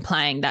 sort of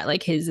implying that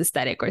like his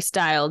aesthetic or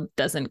style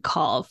doesn't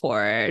call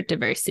for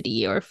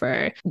diversity or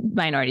for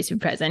minorities to be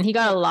present. He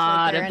got a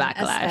lot of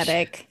backlash.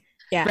 Aesthetic.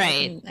 Yeah.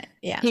 Right.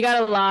 Yeah. He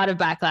got a lot of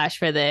backlash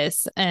for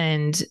this.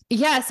 And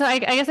yeah, so I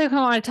guess I kind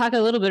of want to talk a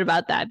little bit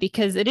about that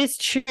because it is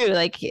true,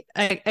 like,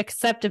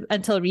 except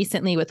until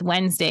recently with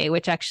Wednesday,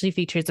 which actually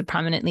features a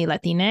prominently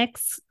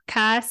Latinx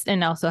cast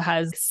and also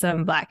has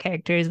some Black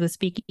characters with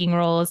speaking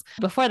roles.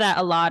 Before that,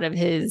 a lot of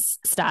his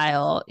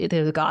style,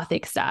 the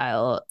Gothic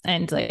style,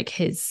 and like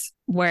his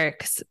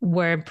works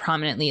were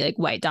prominently like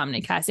white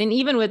dominant cast. And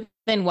even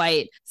within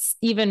white,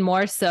 even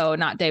more so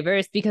not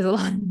diverse because a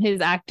lot of his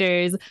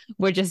actors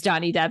were just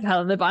Johnny Depp,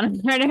 Helena Bonham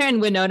Carter,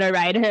 and Winona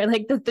Ryder,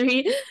 like the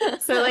three.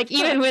 So like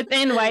even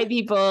within white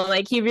people,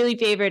 like he really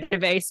favored a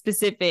very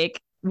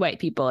specific white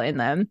people in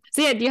them.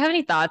 So yeah, do you have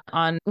any thoughts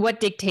on what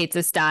dictates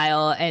a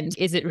style, and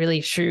is it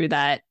really true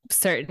that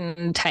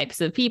certain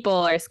types of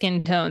people or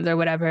skin tones or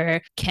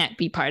whatever can't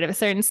be part of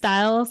certain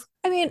styles?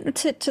 I mean,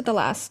 to the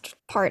last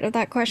part of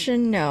that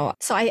question, no.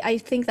 So I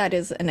think that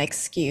is an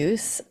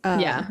excuse.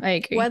 Yeah, I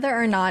agree. Whether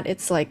or not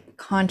it's like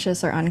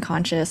conscious or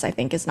unconscious, I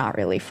think is not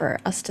really for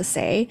us to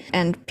say.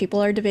 And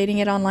people are debating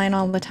it online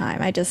all the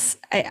time. I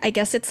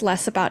guess it's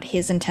less about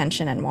his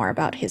intention and more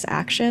about his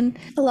action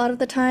a lot of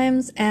the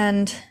times.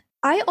 And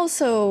I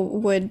also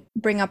would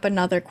bring up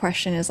another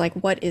question is like,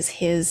 what is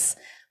his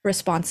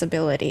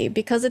responsibility?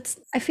 Because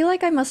I feel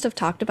like I must have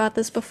talked about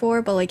this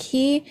before, but like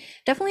he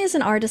definitely is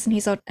an artist and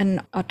he's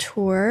an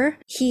auteur.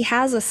 He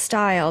has a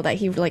style that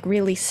he like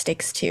really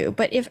sticks to.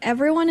 But if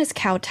everyone is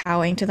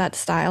kowtowing to that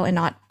style and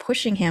not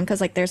pushing him,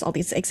 because like there's all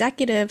these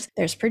executives,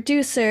 there's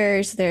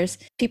producers, there's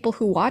people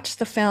who watch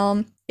the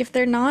film, if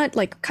they're not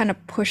like kind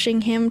of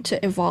pushing him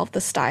to evolve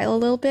the style a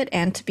little bit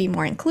and to be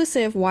more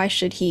inclusive, why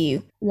should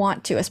he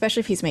want to,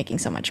 especially if he's making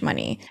so much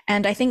money?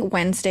 And I think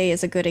Wednesday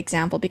is a good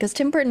example because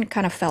Tim Burton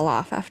kind of fell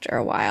off after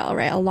a while,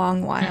 right? A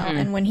long while. Mm-hmm.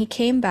 And when he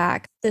came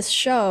back, this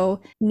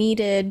show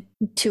needed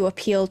to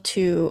appeal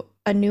to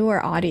a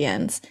newer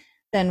audience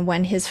than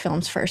when his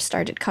films first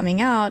started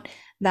coming out.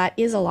 That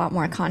is a lot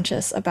more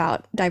conscious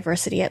about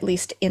diversity, at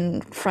least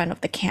in front of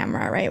the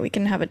camera, right? We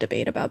can have a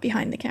debate about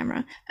behind the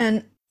camera.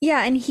 And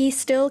yeah, and he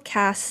still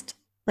cast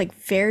like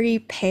very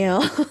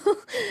pale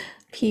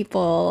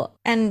people.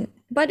 And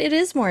But it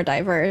is more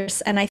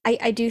diverse. And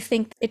I do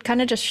think it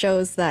kind of just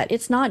shows that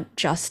it's not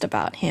just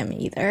about him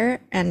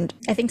either. And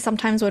I think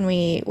sometimes when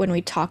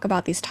we talk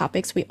about these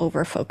topics, we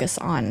over focus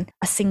on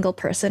a single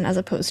person as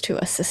opposed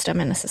to a system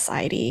and a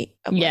society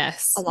of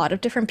Yes. a lot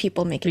of different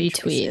people making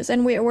Retweet. choices.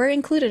 And we're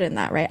included in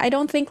that, right? I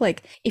don't think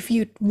like if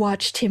you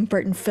watch Tim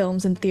Burton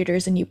films in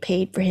theaters and you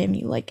paid for him,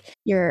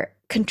 you're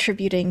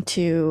contributing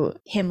to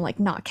him like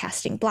not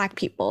casting Black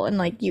people. And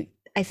like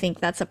I think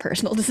that's a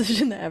personal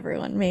decision that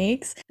everyone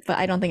makes, but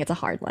I don't think it's a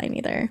hard line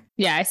either.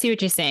 Yeah, I see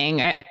what you're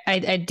saying.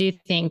 I do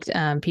think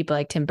people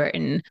like Tim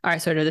Burton are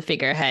sort of the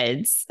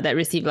figureheads that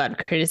receive a lot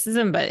of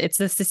criticism, but it's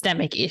a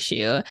systemic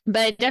issue.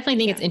 But I definitely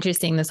think it's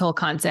interesting, this whole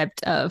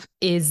concept of,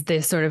 is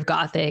this sort of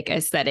gothic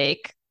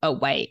aesthetic a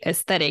white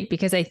aesthetic?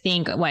 Because I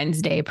think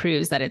Wednesday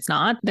proves that it's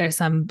not. There's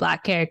some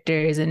Black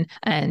characters and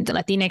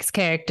Latinx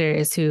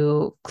characters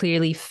who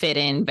clearly fit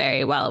in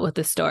very well with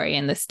the story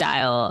and the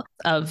style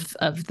of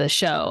the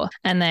show.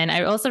 And then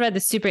I also read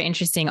this super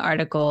interesting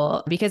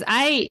article because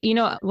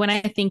when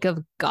I think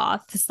of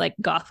goths, like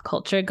goth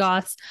culture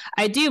goths,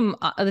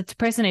 the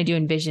person I do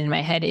envision in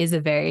my head is a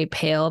very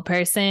pale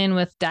person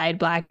with dyed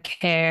Black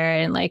hair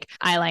and like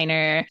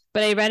eyeliner.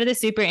 But I read a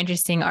super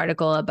interesting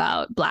article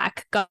about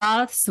Black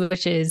goths,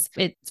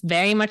 it's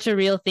very much a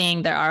real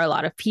thing. There are a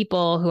lot of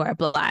people who are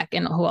Black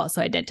and who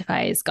also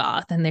identify as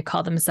goth, and they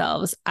call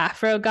themselves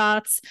Afro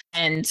goths.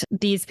 And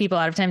these people, a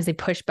lot of times, they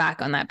push back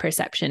on that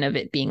perception of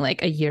it being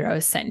like a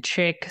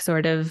Eurocentric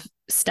sort of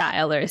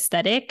style or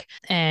aesthetic.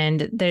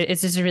 And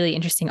it's just a really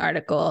interesting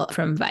article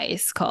from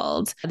Vice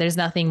called "There's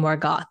Nothing More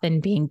Goth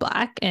Than Being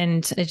Black."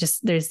 And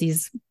there's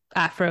these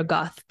Afro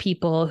goth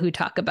people who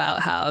talk about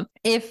how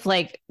if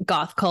like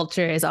goth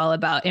culture is all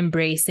about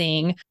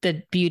embracing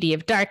the beauty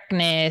of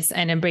darkness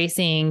and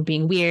embracing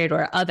being weird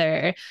or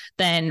other,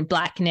 then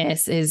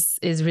Blackness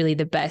is really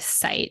the best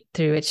site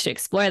through which to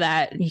explore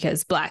that,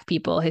 because Black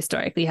people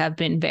historically have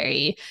been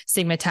very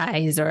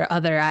stigmatized or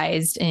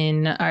otherized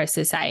in our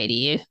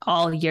society,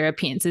 all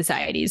European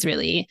societies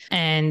really,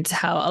 and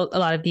how a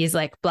lot of these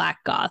like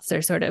Black goths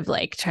are sort of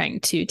like trying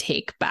to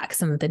take back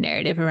some of the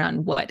narrative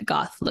around what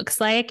goth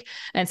looks like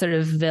and sort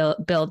of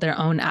build their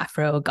own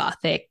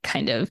Afro-Gothic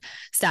kind of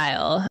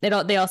style.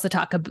 They also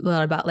talk a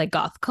lot about like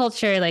goth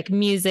culture, like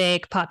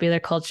music, popular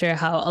culture,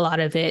 how a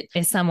lot of it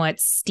is somewhat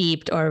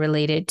steeped or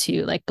related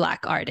to like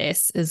Black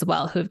artists as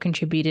well, who have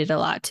contributed a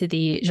lot to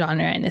the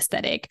genre and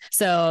aesthetic.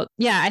 So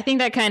yeah, I think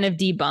that kind of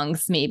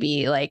debunks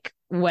maybe like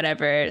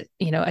whatever,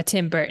 a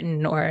Tim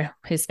Burton or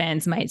his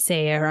fans might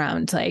say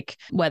around like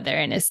whether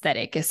an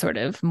aesthetic is sort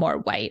of more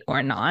white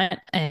or not.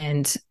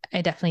 And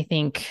I definitely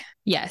think,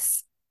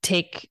 yes,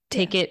 take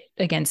it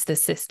against the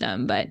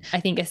system, but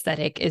I think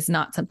aesthetic is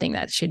not something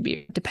that should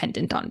be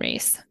dependent on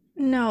race.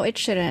 No, it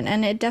shouldn't.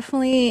 And it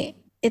definitely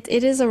it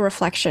is a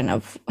reflection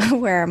of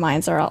where our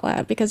minds are all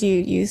at, because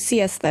you see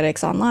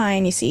aesthetics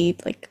online, you see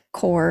like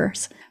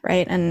cores,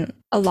 right? And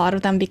a lot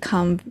of them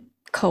become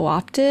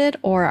co-opted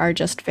or are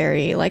just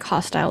very like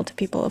hostile to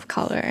people of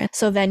color.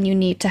 So then you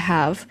need to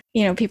have,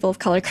 people of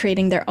color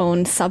creating their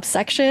own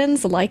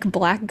subsections like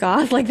Black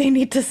goth, like they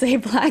need to say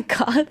Black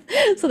goth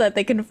so that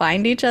they can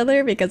find each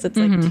other, because it's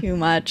like too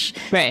much.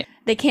 Right.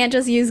 They can't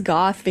just use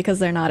goth because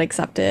they're not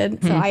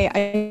accepted. So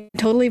I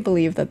totally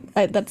believe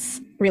that that's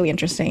really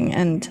interesting.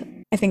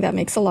 And I think that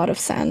makes a lot of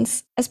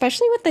sense,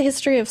 especially with the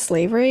history of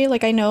slavery.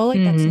 Like I know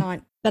like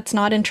that's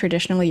not in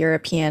traditional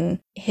European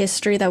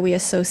history that we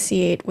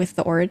associate with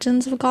the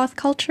origins of goth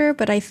culture.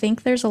 But I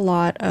think there's a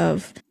lot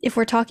of, if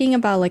we're talking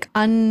about like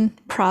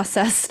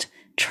unprocessed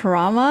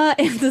trauma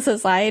in the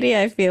society,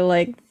 I feel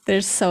like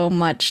there's so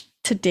much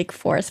to dig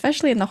for,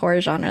 especially in the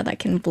horror genre, that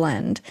can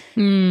blend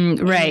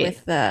right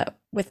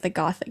with the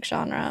gothic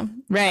genre.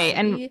 Right.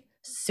 And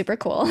super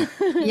cool.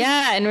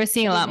 Yeah, and we're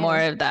seeing a lot more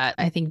of that.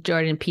 I think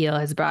Jordan Peele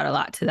has brought a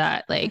lot to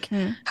that, like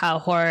how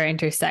horror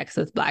intersects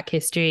with Black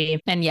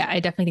history. And yeah, I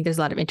definitely think there's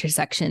a lot of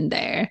intersection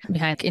there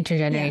behind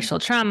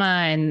intergenerational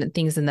trauma and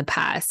things in the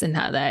past, and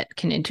how that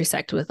can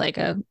intersect with like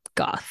a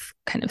goth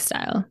kind of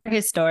style.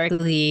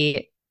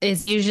 Historically,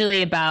 is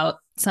usually about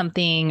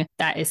something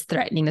that is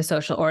threatening the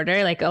social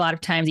order. Like a lot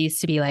of times it used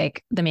to be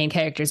like the main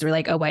characters were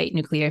like a white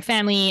nuclear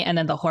family, and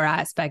then the horror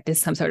aspect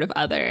is some sort of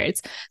other.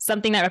 It's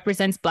something that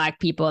represents Black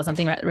people,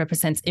 something that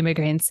represents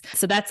immigrants.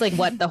 So that's like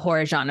what the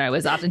horror genre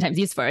was oftentimes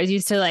used for. It was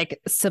used to like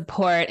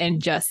support and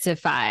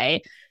justify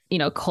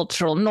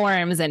cultural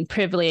norms and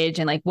privilege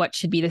and like what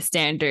should be the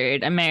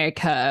standard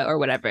America or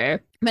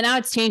whatever. But now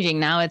it's changing.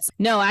 Now it's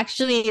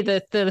actually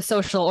the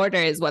social order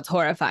is what's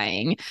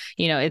horrifying.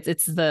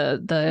 It's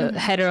the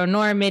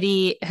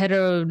heteronormative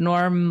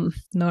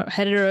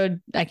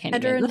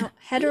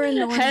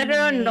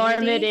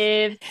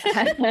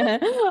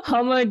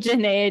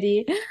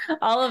homogeneity,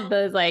 all of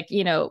those like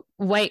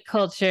white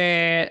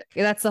culture.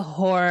 That's the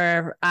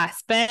horror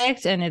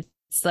aspect, and it's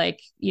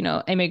like,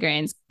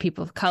 immigrants,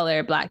 people of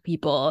color, Black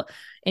people,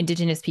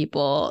 Indigenous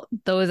people,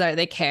 those are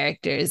the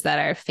characters that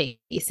are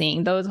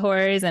facing those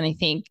horrors. And I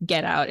think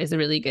Get Out is a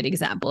really good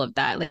example of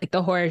that. Like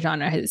the horror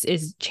genre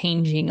is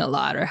changing a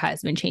lot, or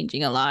has been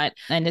changing a lot.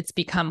 And it's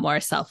become more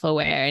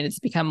self-aware, and it's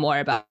become more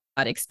about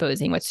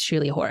exposing what's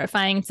truly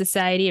horrifying in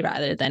society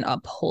rather than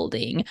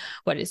upholding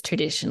what is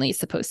traditionally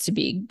supposed to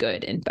be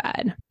good and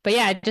bad. But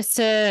yeah, just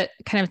to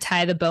kind of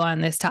tie the bow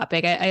on this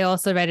topic, I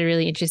also read a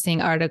really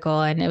interesting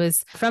article, and it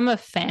was from a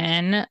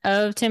fan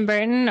of Tim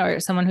Burton, or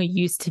someone who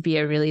used to be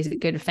a really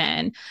good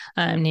fan,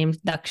 named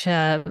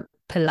Daksha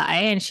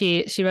Pillai, and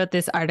she wrote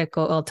this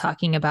article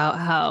talking about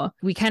how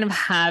we kind of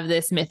have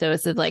this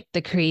mythos of like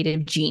the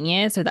creative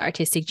genius or the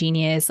artistic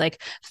genius,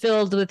 like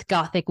filled with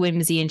gothic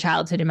whimsy and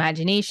childhood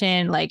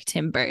imagination, like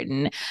Tim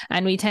Burton,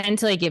 and we tend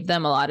to like give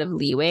them a lot of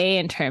leeway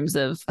in terms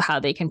of how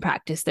they can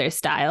practice their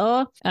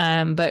style.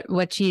 But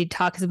what she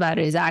talks about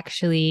is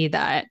actually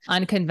that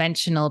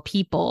unconventional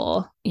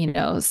people, you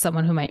know,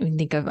 someone who might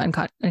think of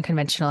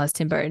unconventional as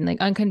Tim Burton, like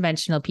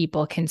unconventional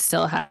people can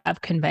still have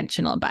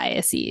conventional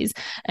biases.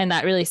 And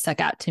that really stuck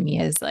out to me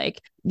as like,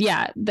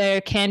 yeah,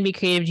 there can be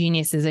creative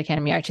geniuses, there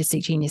can be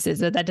artistic geniuses,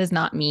 but that does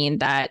not mean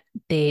that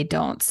they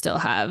don't still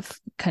have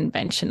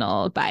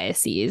conventional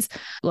biases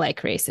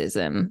like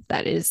racism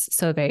that is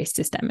so very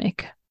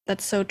systemic.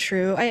 That's so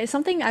true.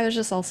 Something I was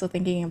just also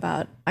thinking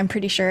about, I'm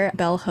pretty sure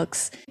Bell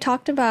Hooks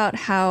talked about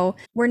how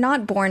we're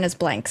not born as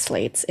blank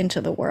slates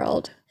into the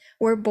world.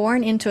 We're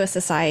born into a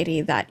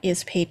society that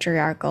is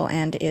patriarchal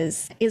and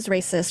is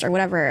racist or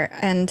whatever.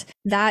 And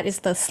that is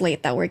the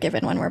slate that we're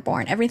given when we're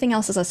born. Everything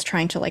else is us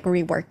trying to like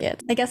rework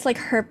it. I guess like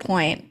her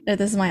point,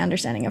 this is my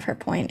understanding of her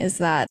point, is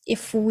that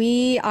if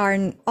we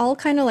are all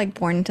kind of like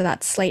born into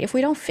that slate, if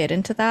we don't fit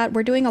into that,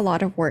 we're doing a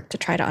lot of work to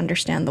try to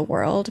understand the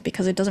world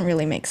because it doesn't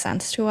really make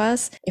sense to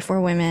us if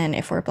we're women,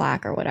 if we're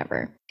Black or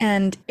whatever.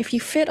 And if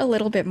you fit a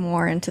little bit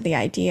more into the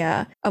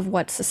idea of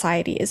what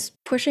society is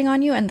pushing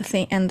on you and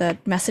the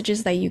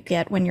messages that you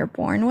get when you're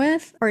born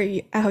with or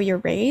how you're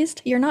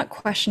raised, you're not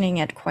questioning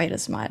it quite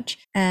as much.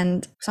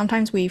 And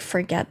sometimes we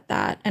forget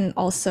that. And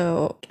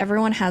also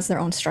everyone has their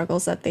own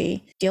struggles that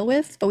they deal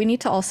with, but we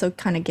need to also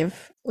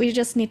we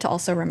just need to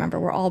also remember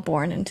we're all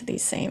born into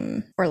these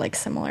same or like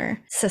similar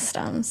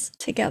systems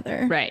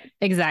together. Right.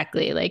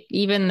 Exactly. Like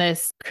even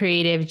this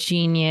creative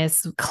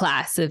genius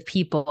class of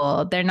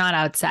people, they're not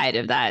outside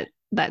of that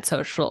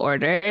social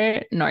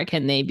order, nor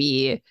can they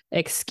be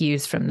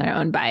excused from their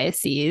own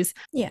biases.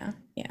 Yeah.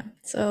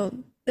 So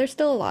there's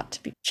still a lot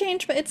to be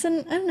changed, but it's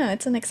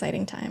an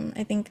exciting time.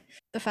 I think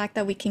the fact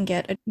that we can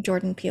get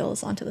Jordan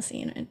Peele's onto the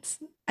scene,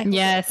 I hope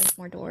it opens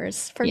more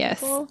doors for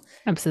people.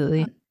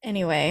 Absolutely.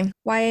 Anyway,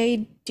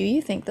 why do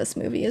you think this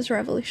movie is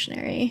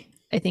revolutionary?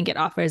 I think it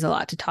offers a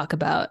lot to talk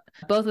about,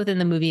 both within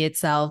the movie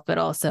itself, but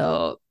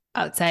also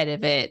outside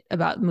of it,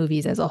 about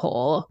movies as a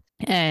whole.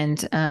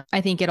 And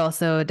I think it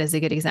also does a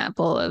good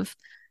example of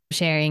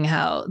sharing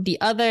how the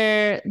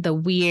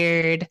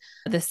weird,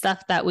 the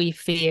stuff that we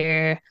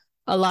fear,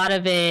 a lot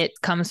of it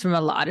comes from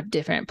a lot of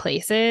different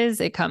places.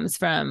 It comes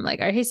from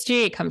like our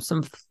history, it comes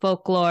from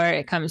folklore,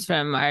 it comes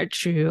from our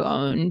true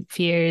own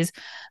fears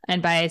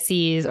and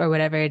biases or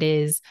whatever it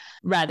is,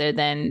 rather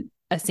than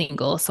a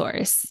single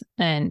source.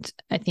 And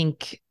I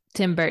think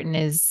Tim Burton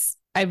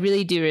I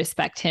really do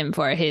respect him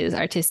for his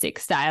artistic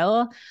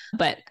style,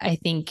 but I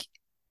think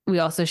we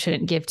also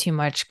shouldn't give too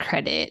much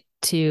credit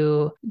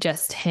to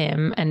just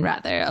him, and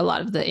rather a lot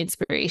of the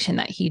inspiration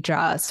that he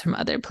draws from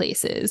other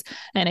places.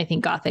 And I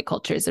think Gothic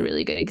culture is a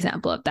really good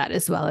example of that,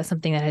 as well as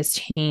something that has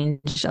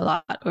changed a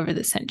lot over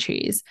the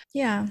centuries.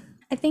 Yeah.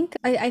 I think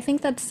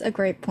that's a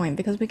great point,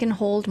 because we can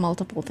hold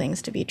multiple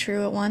things to be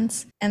true at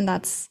once. And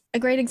that's a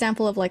great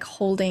example of like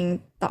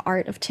holding the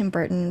art of Tim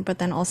Burton, but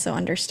then also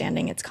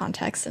understanding it's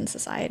context in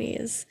society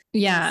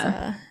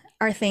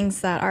are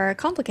things that are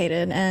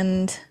complicated,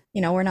 and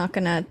we're not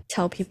going to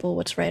tell people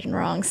what's right and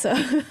wrong. So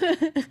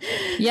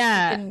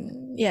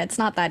it's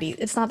not that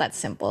it's not that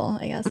simple,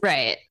 I guess.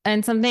 Right.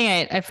 And something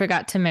I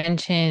forgot to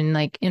mention,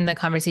 like in the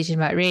conversation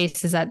about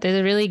race, is that there's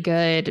a really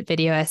good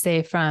video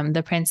essay from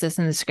The Princess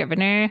and the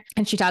Scrivener.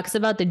 And she talks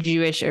about the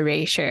Jewish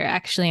erasure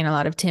actually in a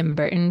lot of Tim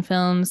Burton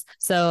films.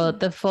 So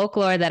the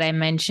folklore that I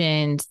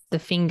mentioned, The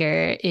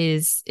Finger,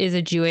 is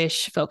a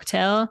Jewish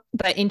folktale.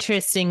 But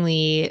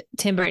interestingly,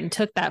 Tim Burton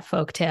took that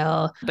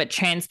folktale, but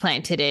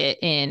transplanted it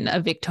in a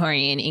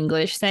Victorian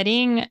English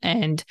setting.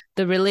 And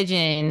the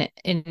religion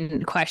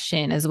in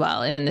question as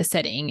well in the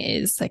setting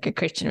is like a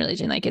Christian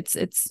religion. Like it's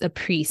a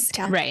priest,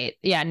 right?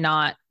 Yeah,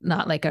 not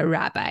like a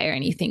rabbi or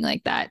anything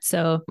like that.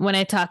 So when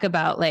I talk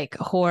about like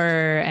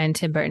horror and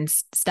Tim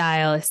Burton's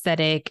style,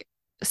 aesthetic,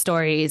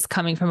 stories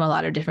coming from a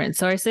lot of different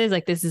sources,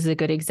 like this is a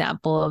good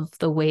example of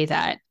the way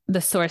that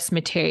the source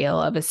material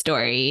of a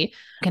story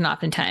can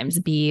oftentimes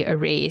be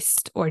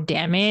erased or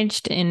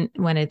damaged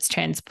when it's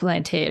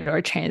transplanted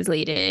or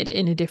translated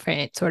in a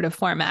different sort of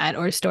format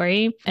or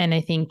story. And I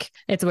think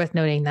it's worth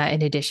noting that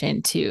in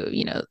addition to,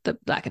 the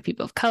Black and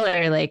people of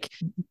color, like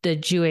the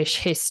Jewish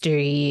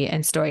history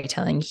and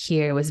storytelling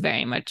here was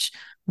very much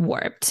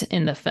warped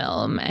in the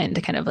film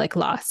and kind of like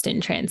lost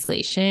in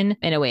translation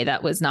in a way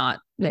that was not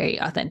very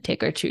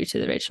authentic or true to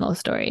the original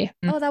story.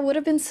 Oh, that would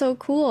have been so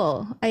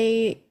cool.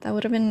 That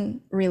would have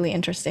been really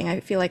interesting. I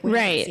feel like we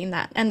haven't seen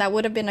that. And that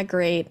would have been a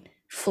great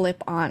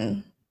flip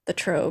on the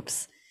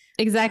tropes.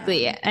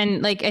 Exactly.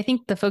 And like, I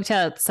think the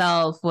folktale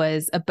itself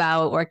was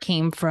about or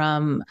came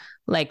from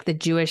like the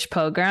Jewish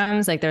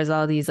pogroms. Like there's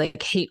all these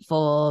like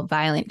hateful,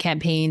 violent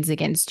campaigns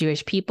against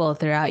Jewish people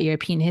throughout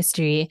European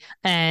history.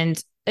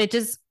 And it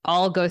just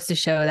all goes to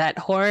show that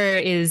horror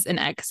is an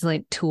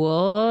excellent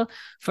tool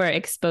for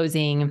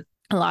exposing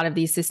a lot of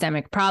these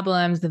systemic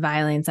problems, the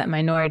violence that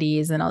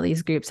minorities and all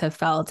these groups have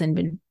felt and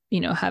been,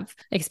 have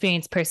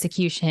experienced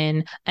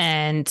persecution.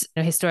 And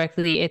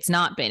historically, it's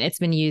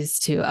been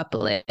used to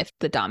uplift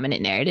the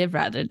dominant narrative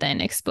rather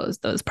than expose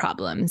those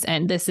problems.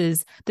 And this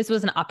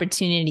was an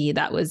opportunity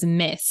that was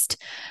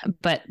missed,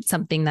 but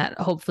something that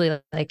hopefully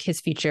like his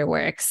future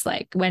works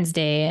like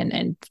Wednesday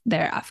and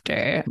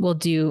thereafter will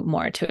do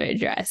more to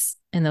address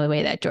in the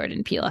way that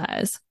Jordan Peele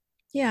has.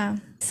 Yeah.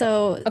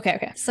 So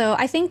okay. So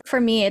I think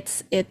for me,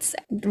 it's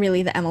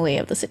really the Emily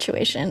of the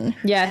situation.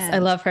 Yes, I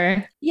love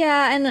her.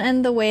 Yeah,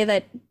 and the way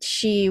that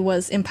she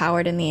was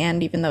empowered in the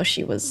end, even though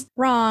she was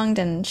wronged,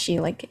 and she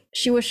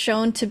was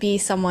shown to be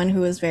someone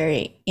who was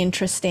very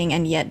interesting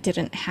and yet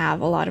didn't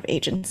have a lot of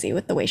agency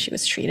with the way she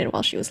was treated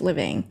while she was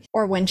living.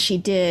 Or when she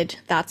did,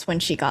 that's when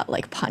she got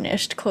like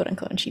punished, quote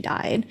unquote, and she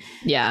died.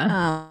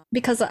 Yeah.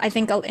 Because I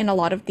think in a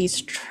lot of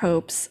these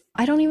tropes,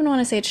 I don't even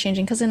want to say it's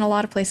changing because in a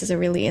lot of places it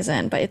really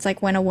isn't, but it's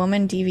like when a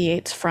woman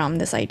deviates from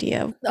this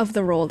idea of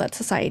the role that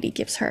society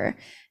gives her,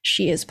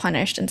 she is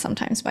punished, and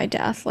sometimes by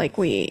death.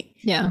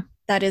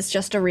 That is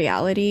just a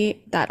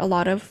reality that a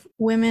lot of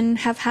women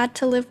have had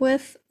to live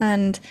with.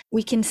 And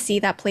we can see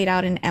that played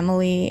out in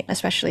Emily,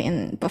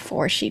 especially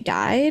before she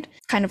died.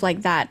 Kind of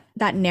like that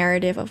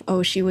narrative of,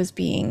 oh, she was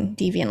being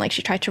deviant. Like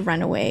she tried to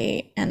run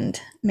away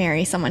and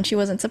marry someone she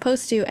wasn't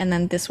supposed to. And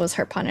then this was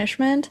her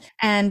punishment.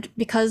 And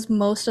because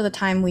most of the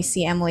time we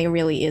see Emily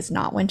really is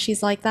not when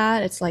she's like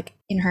that. It's like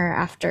in her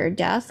after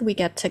death, we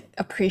get to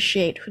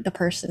appreciate the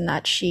person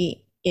that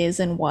she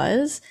is and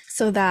was,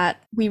 so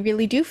that we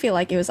really do feel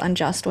like it was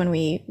unjust when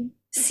we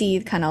see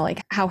kind of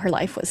like how her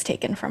life was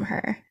taken from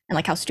her and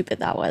like how stupid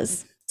that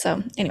was.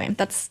 So anyway,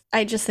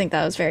 I just think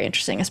that was very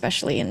interesting,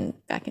 especially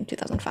back in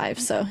 2005.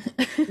 So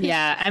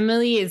yeah,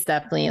 Emily is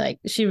definitely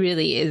she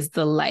really is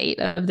the light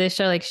of this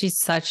show. Like she's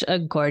such a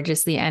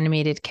gorgeously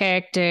animated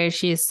character.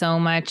 She has so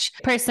much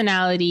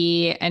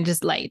personality and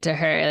just light to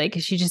her. Like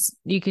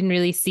you can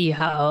really see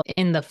how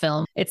in the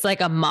film, it's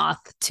like a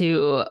moth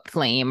to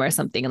flame or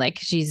something. Like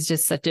she's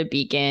just such a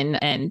beacon.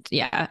 And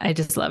yeah, I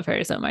just love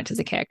her so much as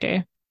a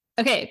character.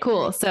 Okay,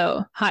 cool.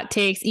 So hot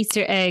takes,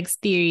 Easter eggs,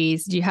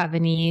 theories. Do you have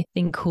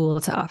anything cool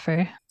to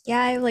offer?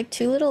 Yeah, I have like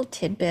two little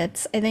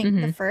tidbits. I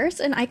think the first,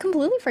 and I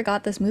completely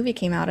forgot this movie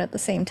came out at the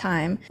same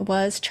time,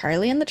 was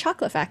Charlie and the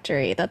Chocolate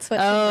Factory. That's what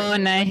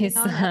nice.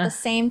 At the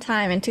same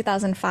time in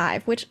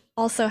 2005, which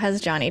also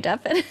has Johnny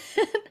Depp in it.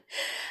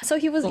 So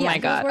he was, my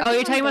God. Oh,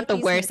 you're talking about the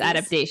worst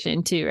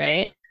adaptation too,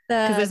 right?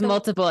 Because there's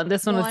multiple, and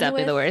this one was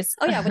definitely the worst.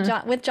 Oh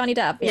yeah, with Johnny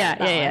Depp.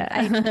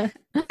 Yeah.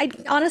 I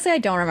honestly, I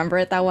don't remember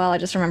it that well. I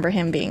just remember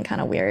him being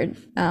kind of weird.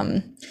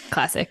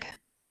 Classic.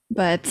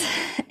 But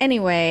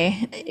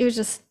anyway, it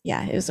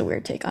was a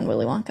weird take on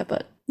Willy Wonka,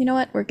 but you know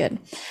what? We're good.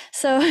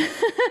 So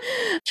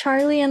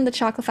Charlie and the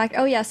Chocolate Factory.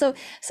 Oh yeah, so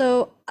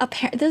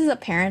this is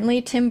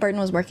apparently Tim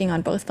Burton was working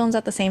on both films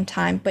at the same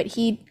time, but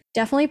he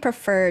definitely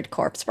preferred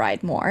Corpse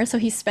Bride more, so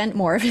he spent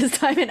more of his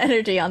time and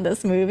energy on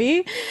this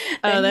movie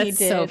than he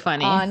did so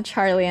funny on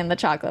Charlie and the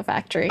Chocolate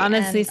Factory.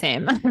 Honestly,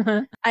 same.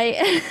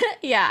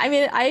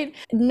 I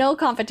no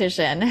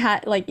competition.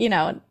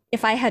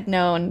 If I had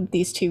known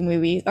these two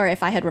movies, or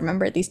if I had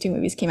remembered these two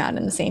movies came out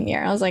in the same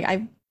year, I was like,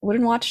 I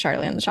wouldn't watch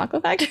Charlie and the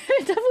Chocolate Factory.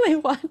 I definitely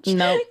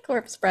watch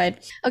Corpse Bride.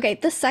 Okay,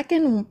 the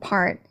second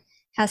part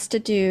has to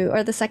do,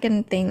 or the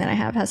second thing that I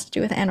have has to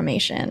do with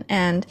animation,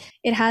 and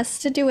it has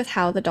to do with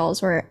how the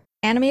dolls were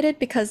animated,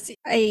 because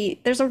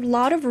there's a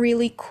lot of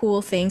really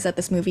cool things that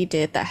this movie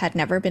did that had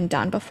never been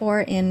done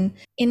before in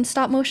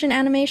stop motion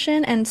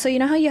animation. And so you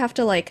know how you have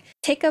to like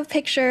take a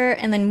picture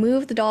and then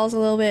move the dolls a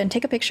little bit and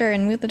take a picture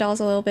and move the dolls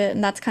a little bit,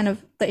 and that's kind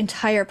of the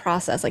entire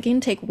process. Like it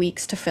can take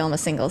weeks to film a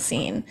single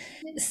scene.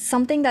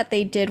 Something that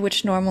they did,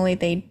 which normally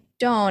they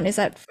don't, is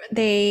that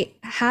they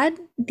had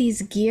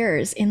these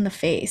gears in the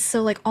face.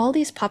 So like all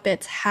these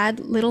puppets had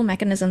little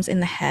mechanisms in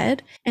the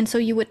head, and so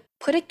you would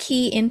put a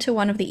key into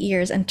one of the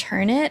ears and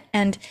turn it,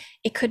 and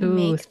it could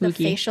make spooky.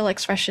 The facial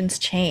expressions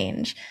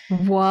change.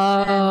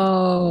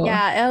 Whoa.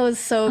 Yeah, it was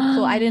so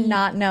cool. I did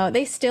not know.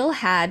 They still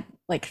had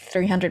like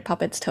 300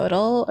 puppets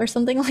total or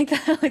something like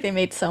that. Like they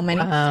made so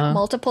many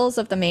multiples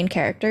of the main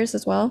characters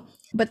as well,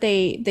 but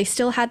they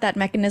still had that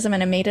mechanism,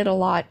 and it made it a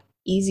lot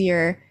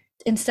easier,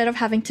 instead of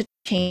having to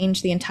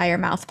change the entire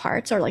mouth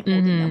parts or like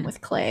molding them with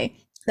clay,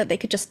 that they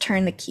could just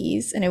turn the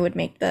keys and it would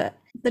make the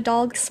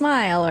dog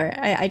smile. Or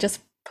I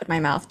just put my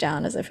mouth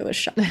down as if it was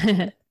shut.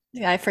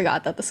 Yeah, I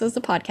forgot that this was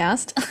the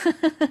podcast.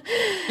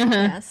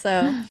 Yeah,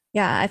 so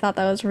yeah, I thought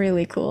that was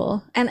really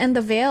cool. And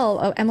the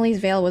veil, Emily's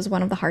veil, was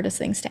one of the hardest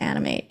things to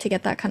animate, to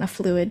get that kind of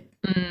fluid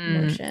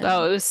motion.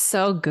 Oh, it was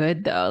so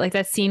good though. Like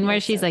that scene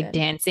where she's like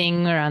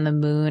dancing around the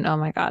moon. Oh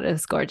my God, it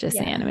was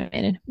gorgeously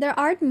animated. There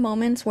are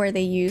moments where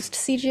they used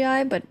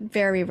CGI, but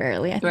very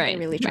rarely. I think they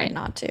really tried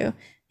not to.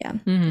 Yeah.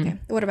 Mhm. Okay.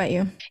 What about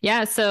you?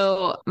 Yeah,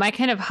 so my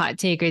kind of hot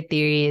take or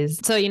theory is,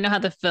 so you know how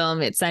the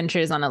film, it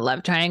centers on a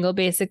love triangle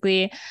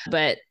basically,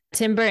 but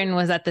Tim Burton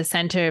was at the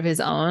center of his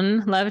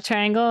own love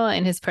triangle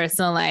in his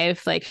personal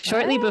life, like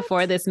shortly What?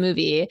 before this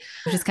movie,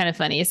 which is kind of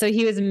funny. So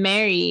he was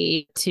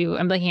married to,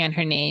 I'm blanking on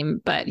her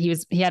name, but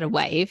he had a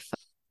wife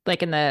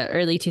like in the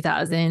early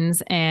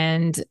 2000s.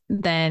 And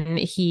then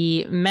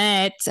he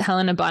met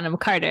Helena Bonham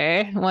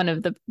Carter, one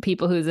of the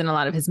people who's in a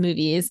lot of his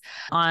movies,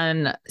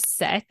 on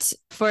set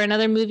for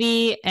another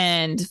movie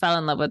and fell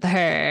in love with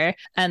her.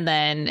 And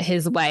then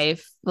his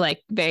wife,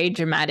 like very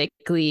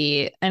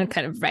dramatically and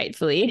kind of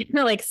rightfully,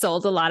 like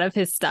sold a lot of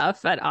his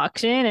stuff at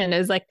auction. And it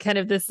was like kind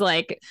of this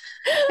like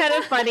kind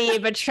of funny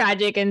but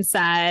tragic and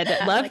sad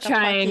love Like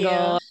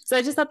triangle. So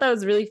I just thought that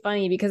was really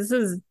funny because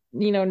this is,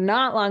 you know,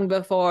 not long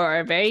before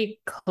or very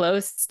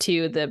close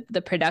to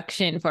the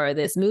production for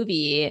this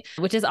movie,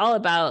 which is all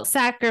about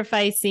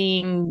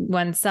sacrificing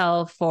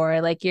oneself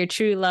for like your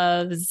true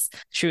love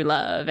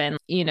and,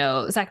 you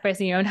know,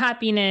 sacrificing your own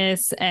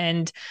happiness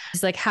and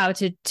just like how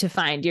to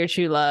find your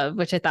true love,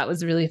 which I thought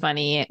was really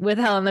funny, with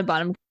Helena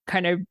Bonham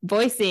Carter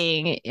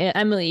voicing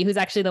Emily, who's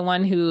actually the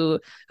one who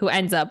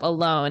ends up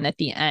alone at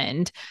the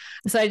end.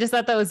 So I just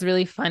thought that was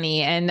really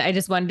funny. And I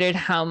just wondered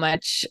how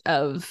much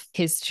of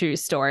his true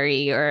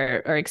story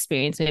or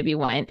experience maybe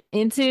went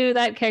into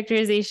that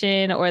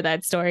characterization or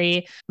that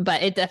story.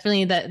 But it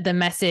definitely, the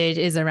message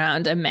is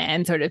around a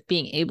man sort of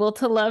being able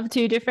to love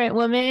two different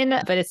women.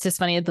 But it's just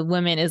funny that the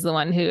woman is the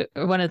one who,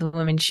 or one of the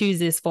women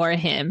chooses for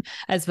him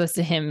as opposed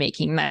to him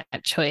making that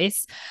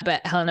choice.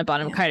 But Helena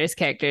Bonham Carter's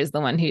character is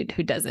the one who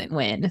doesn't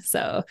win.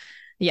 So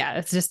yeah,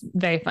 it's just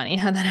very funny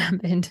how that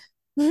happened.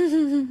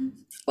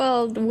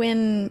 Well,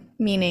 win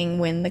meaning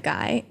win the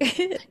guy.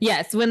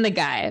 Yes, win the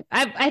guy.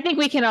 I think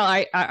we can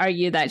all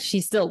argue that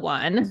she still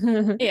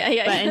won.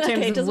 Yeah. But in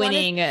terms of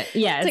winning,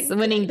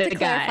 winning the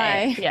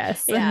guy.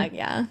 Yes.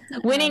 Yeah.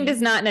 Winning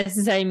does not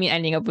necessarily mean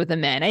ending up with a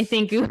man. I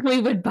think we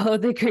would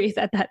both agree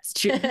that that's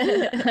true.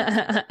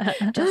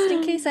 Just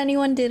in case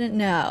anyone didn't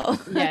know.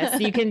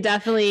 Yes, you can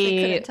definitely.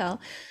 They couldn't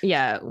tell.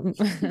 Yeah.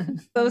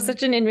 So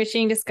such an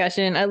enriching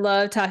discussion. I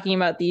love talking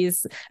about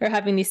these or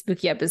having these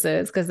spooky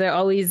episodes because they're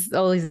always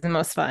the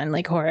most fun,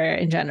 like horror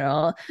in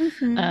general.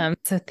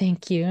 So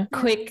thank you.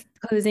 Quick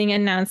closing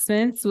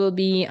announcements. We'll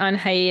be on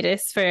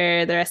hiatus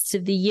for the rest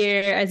of the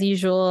year as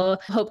usual.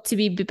 Hope to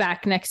be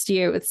back next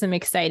year with some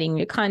exciting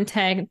new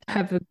content.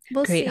 Have a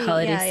great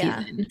holiday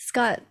season. It's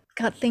got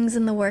things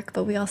in the work,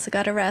 but we also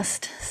got to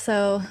rest.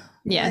 So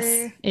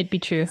yes, it'd be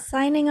true.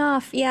 Signing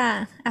off.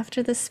 Yeah.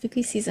 After this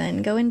spooky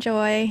season, go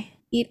enjoy.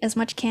 Eat as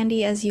much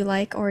candy as you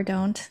like or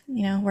don't.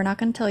 You know, we're not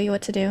going to tell you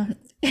what to do.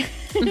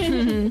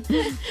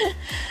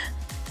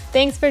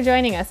 Thanks for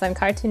joining us on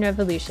Cartoon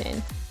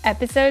Revolution.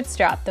 Episodes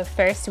drop the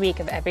first week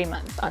of every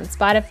month on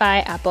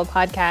Spotify, Apple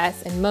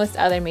Podcasts, and most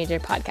other major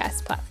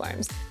podcast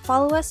platforms.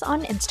 Follow us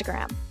on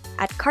Instagram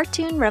at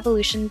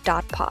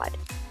cartoonrevolution.pod.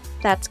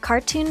 That's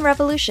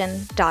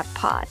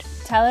cartoonrevolution.pod.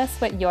 Tell us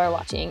what you're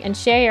watching and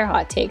share your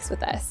hot takes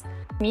with us.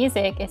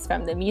 Music is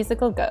from The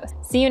Musical Ghost.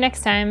 See you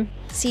next time.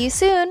 See you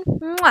soon.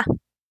 Mwah.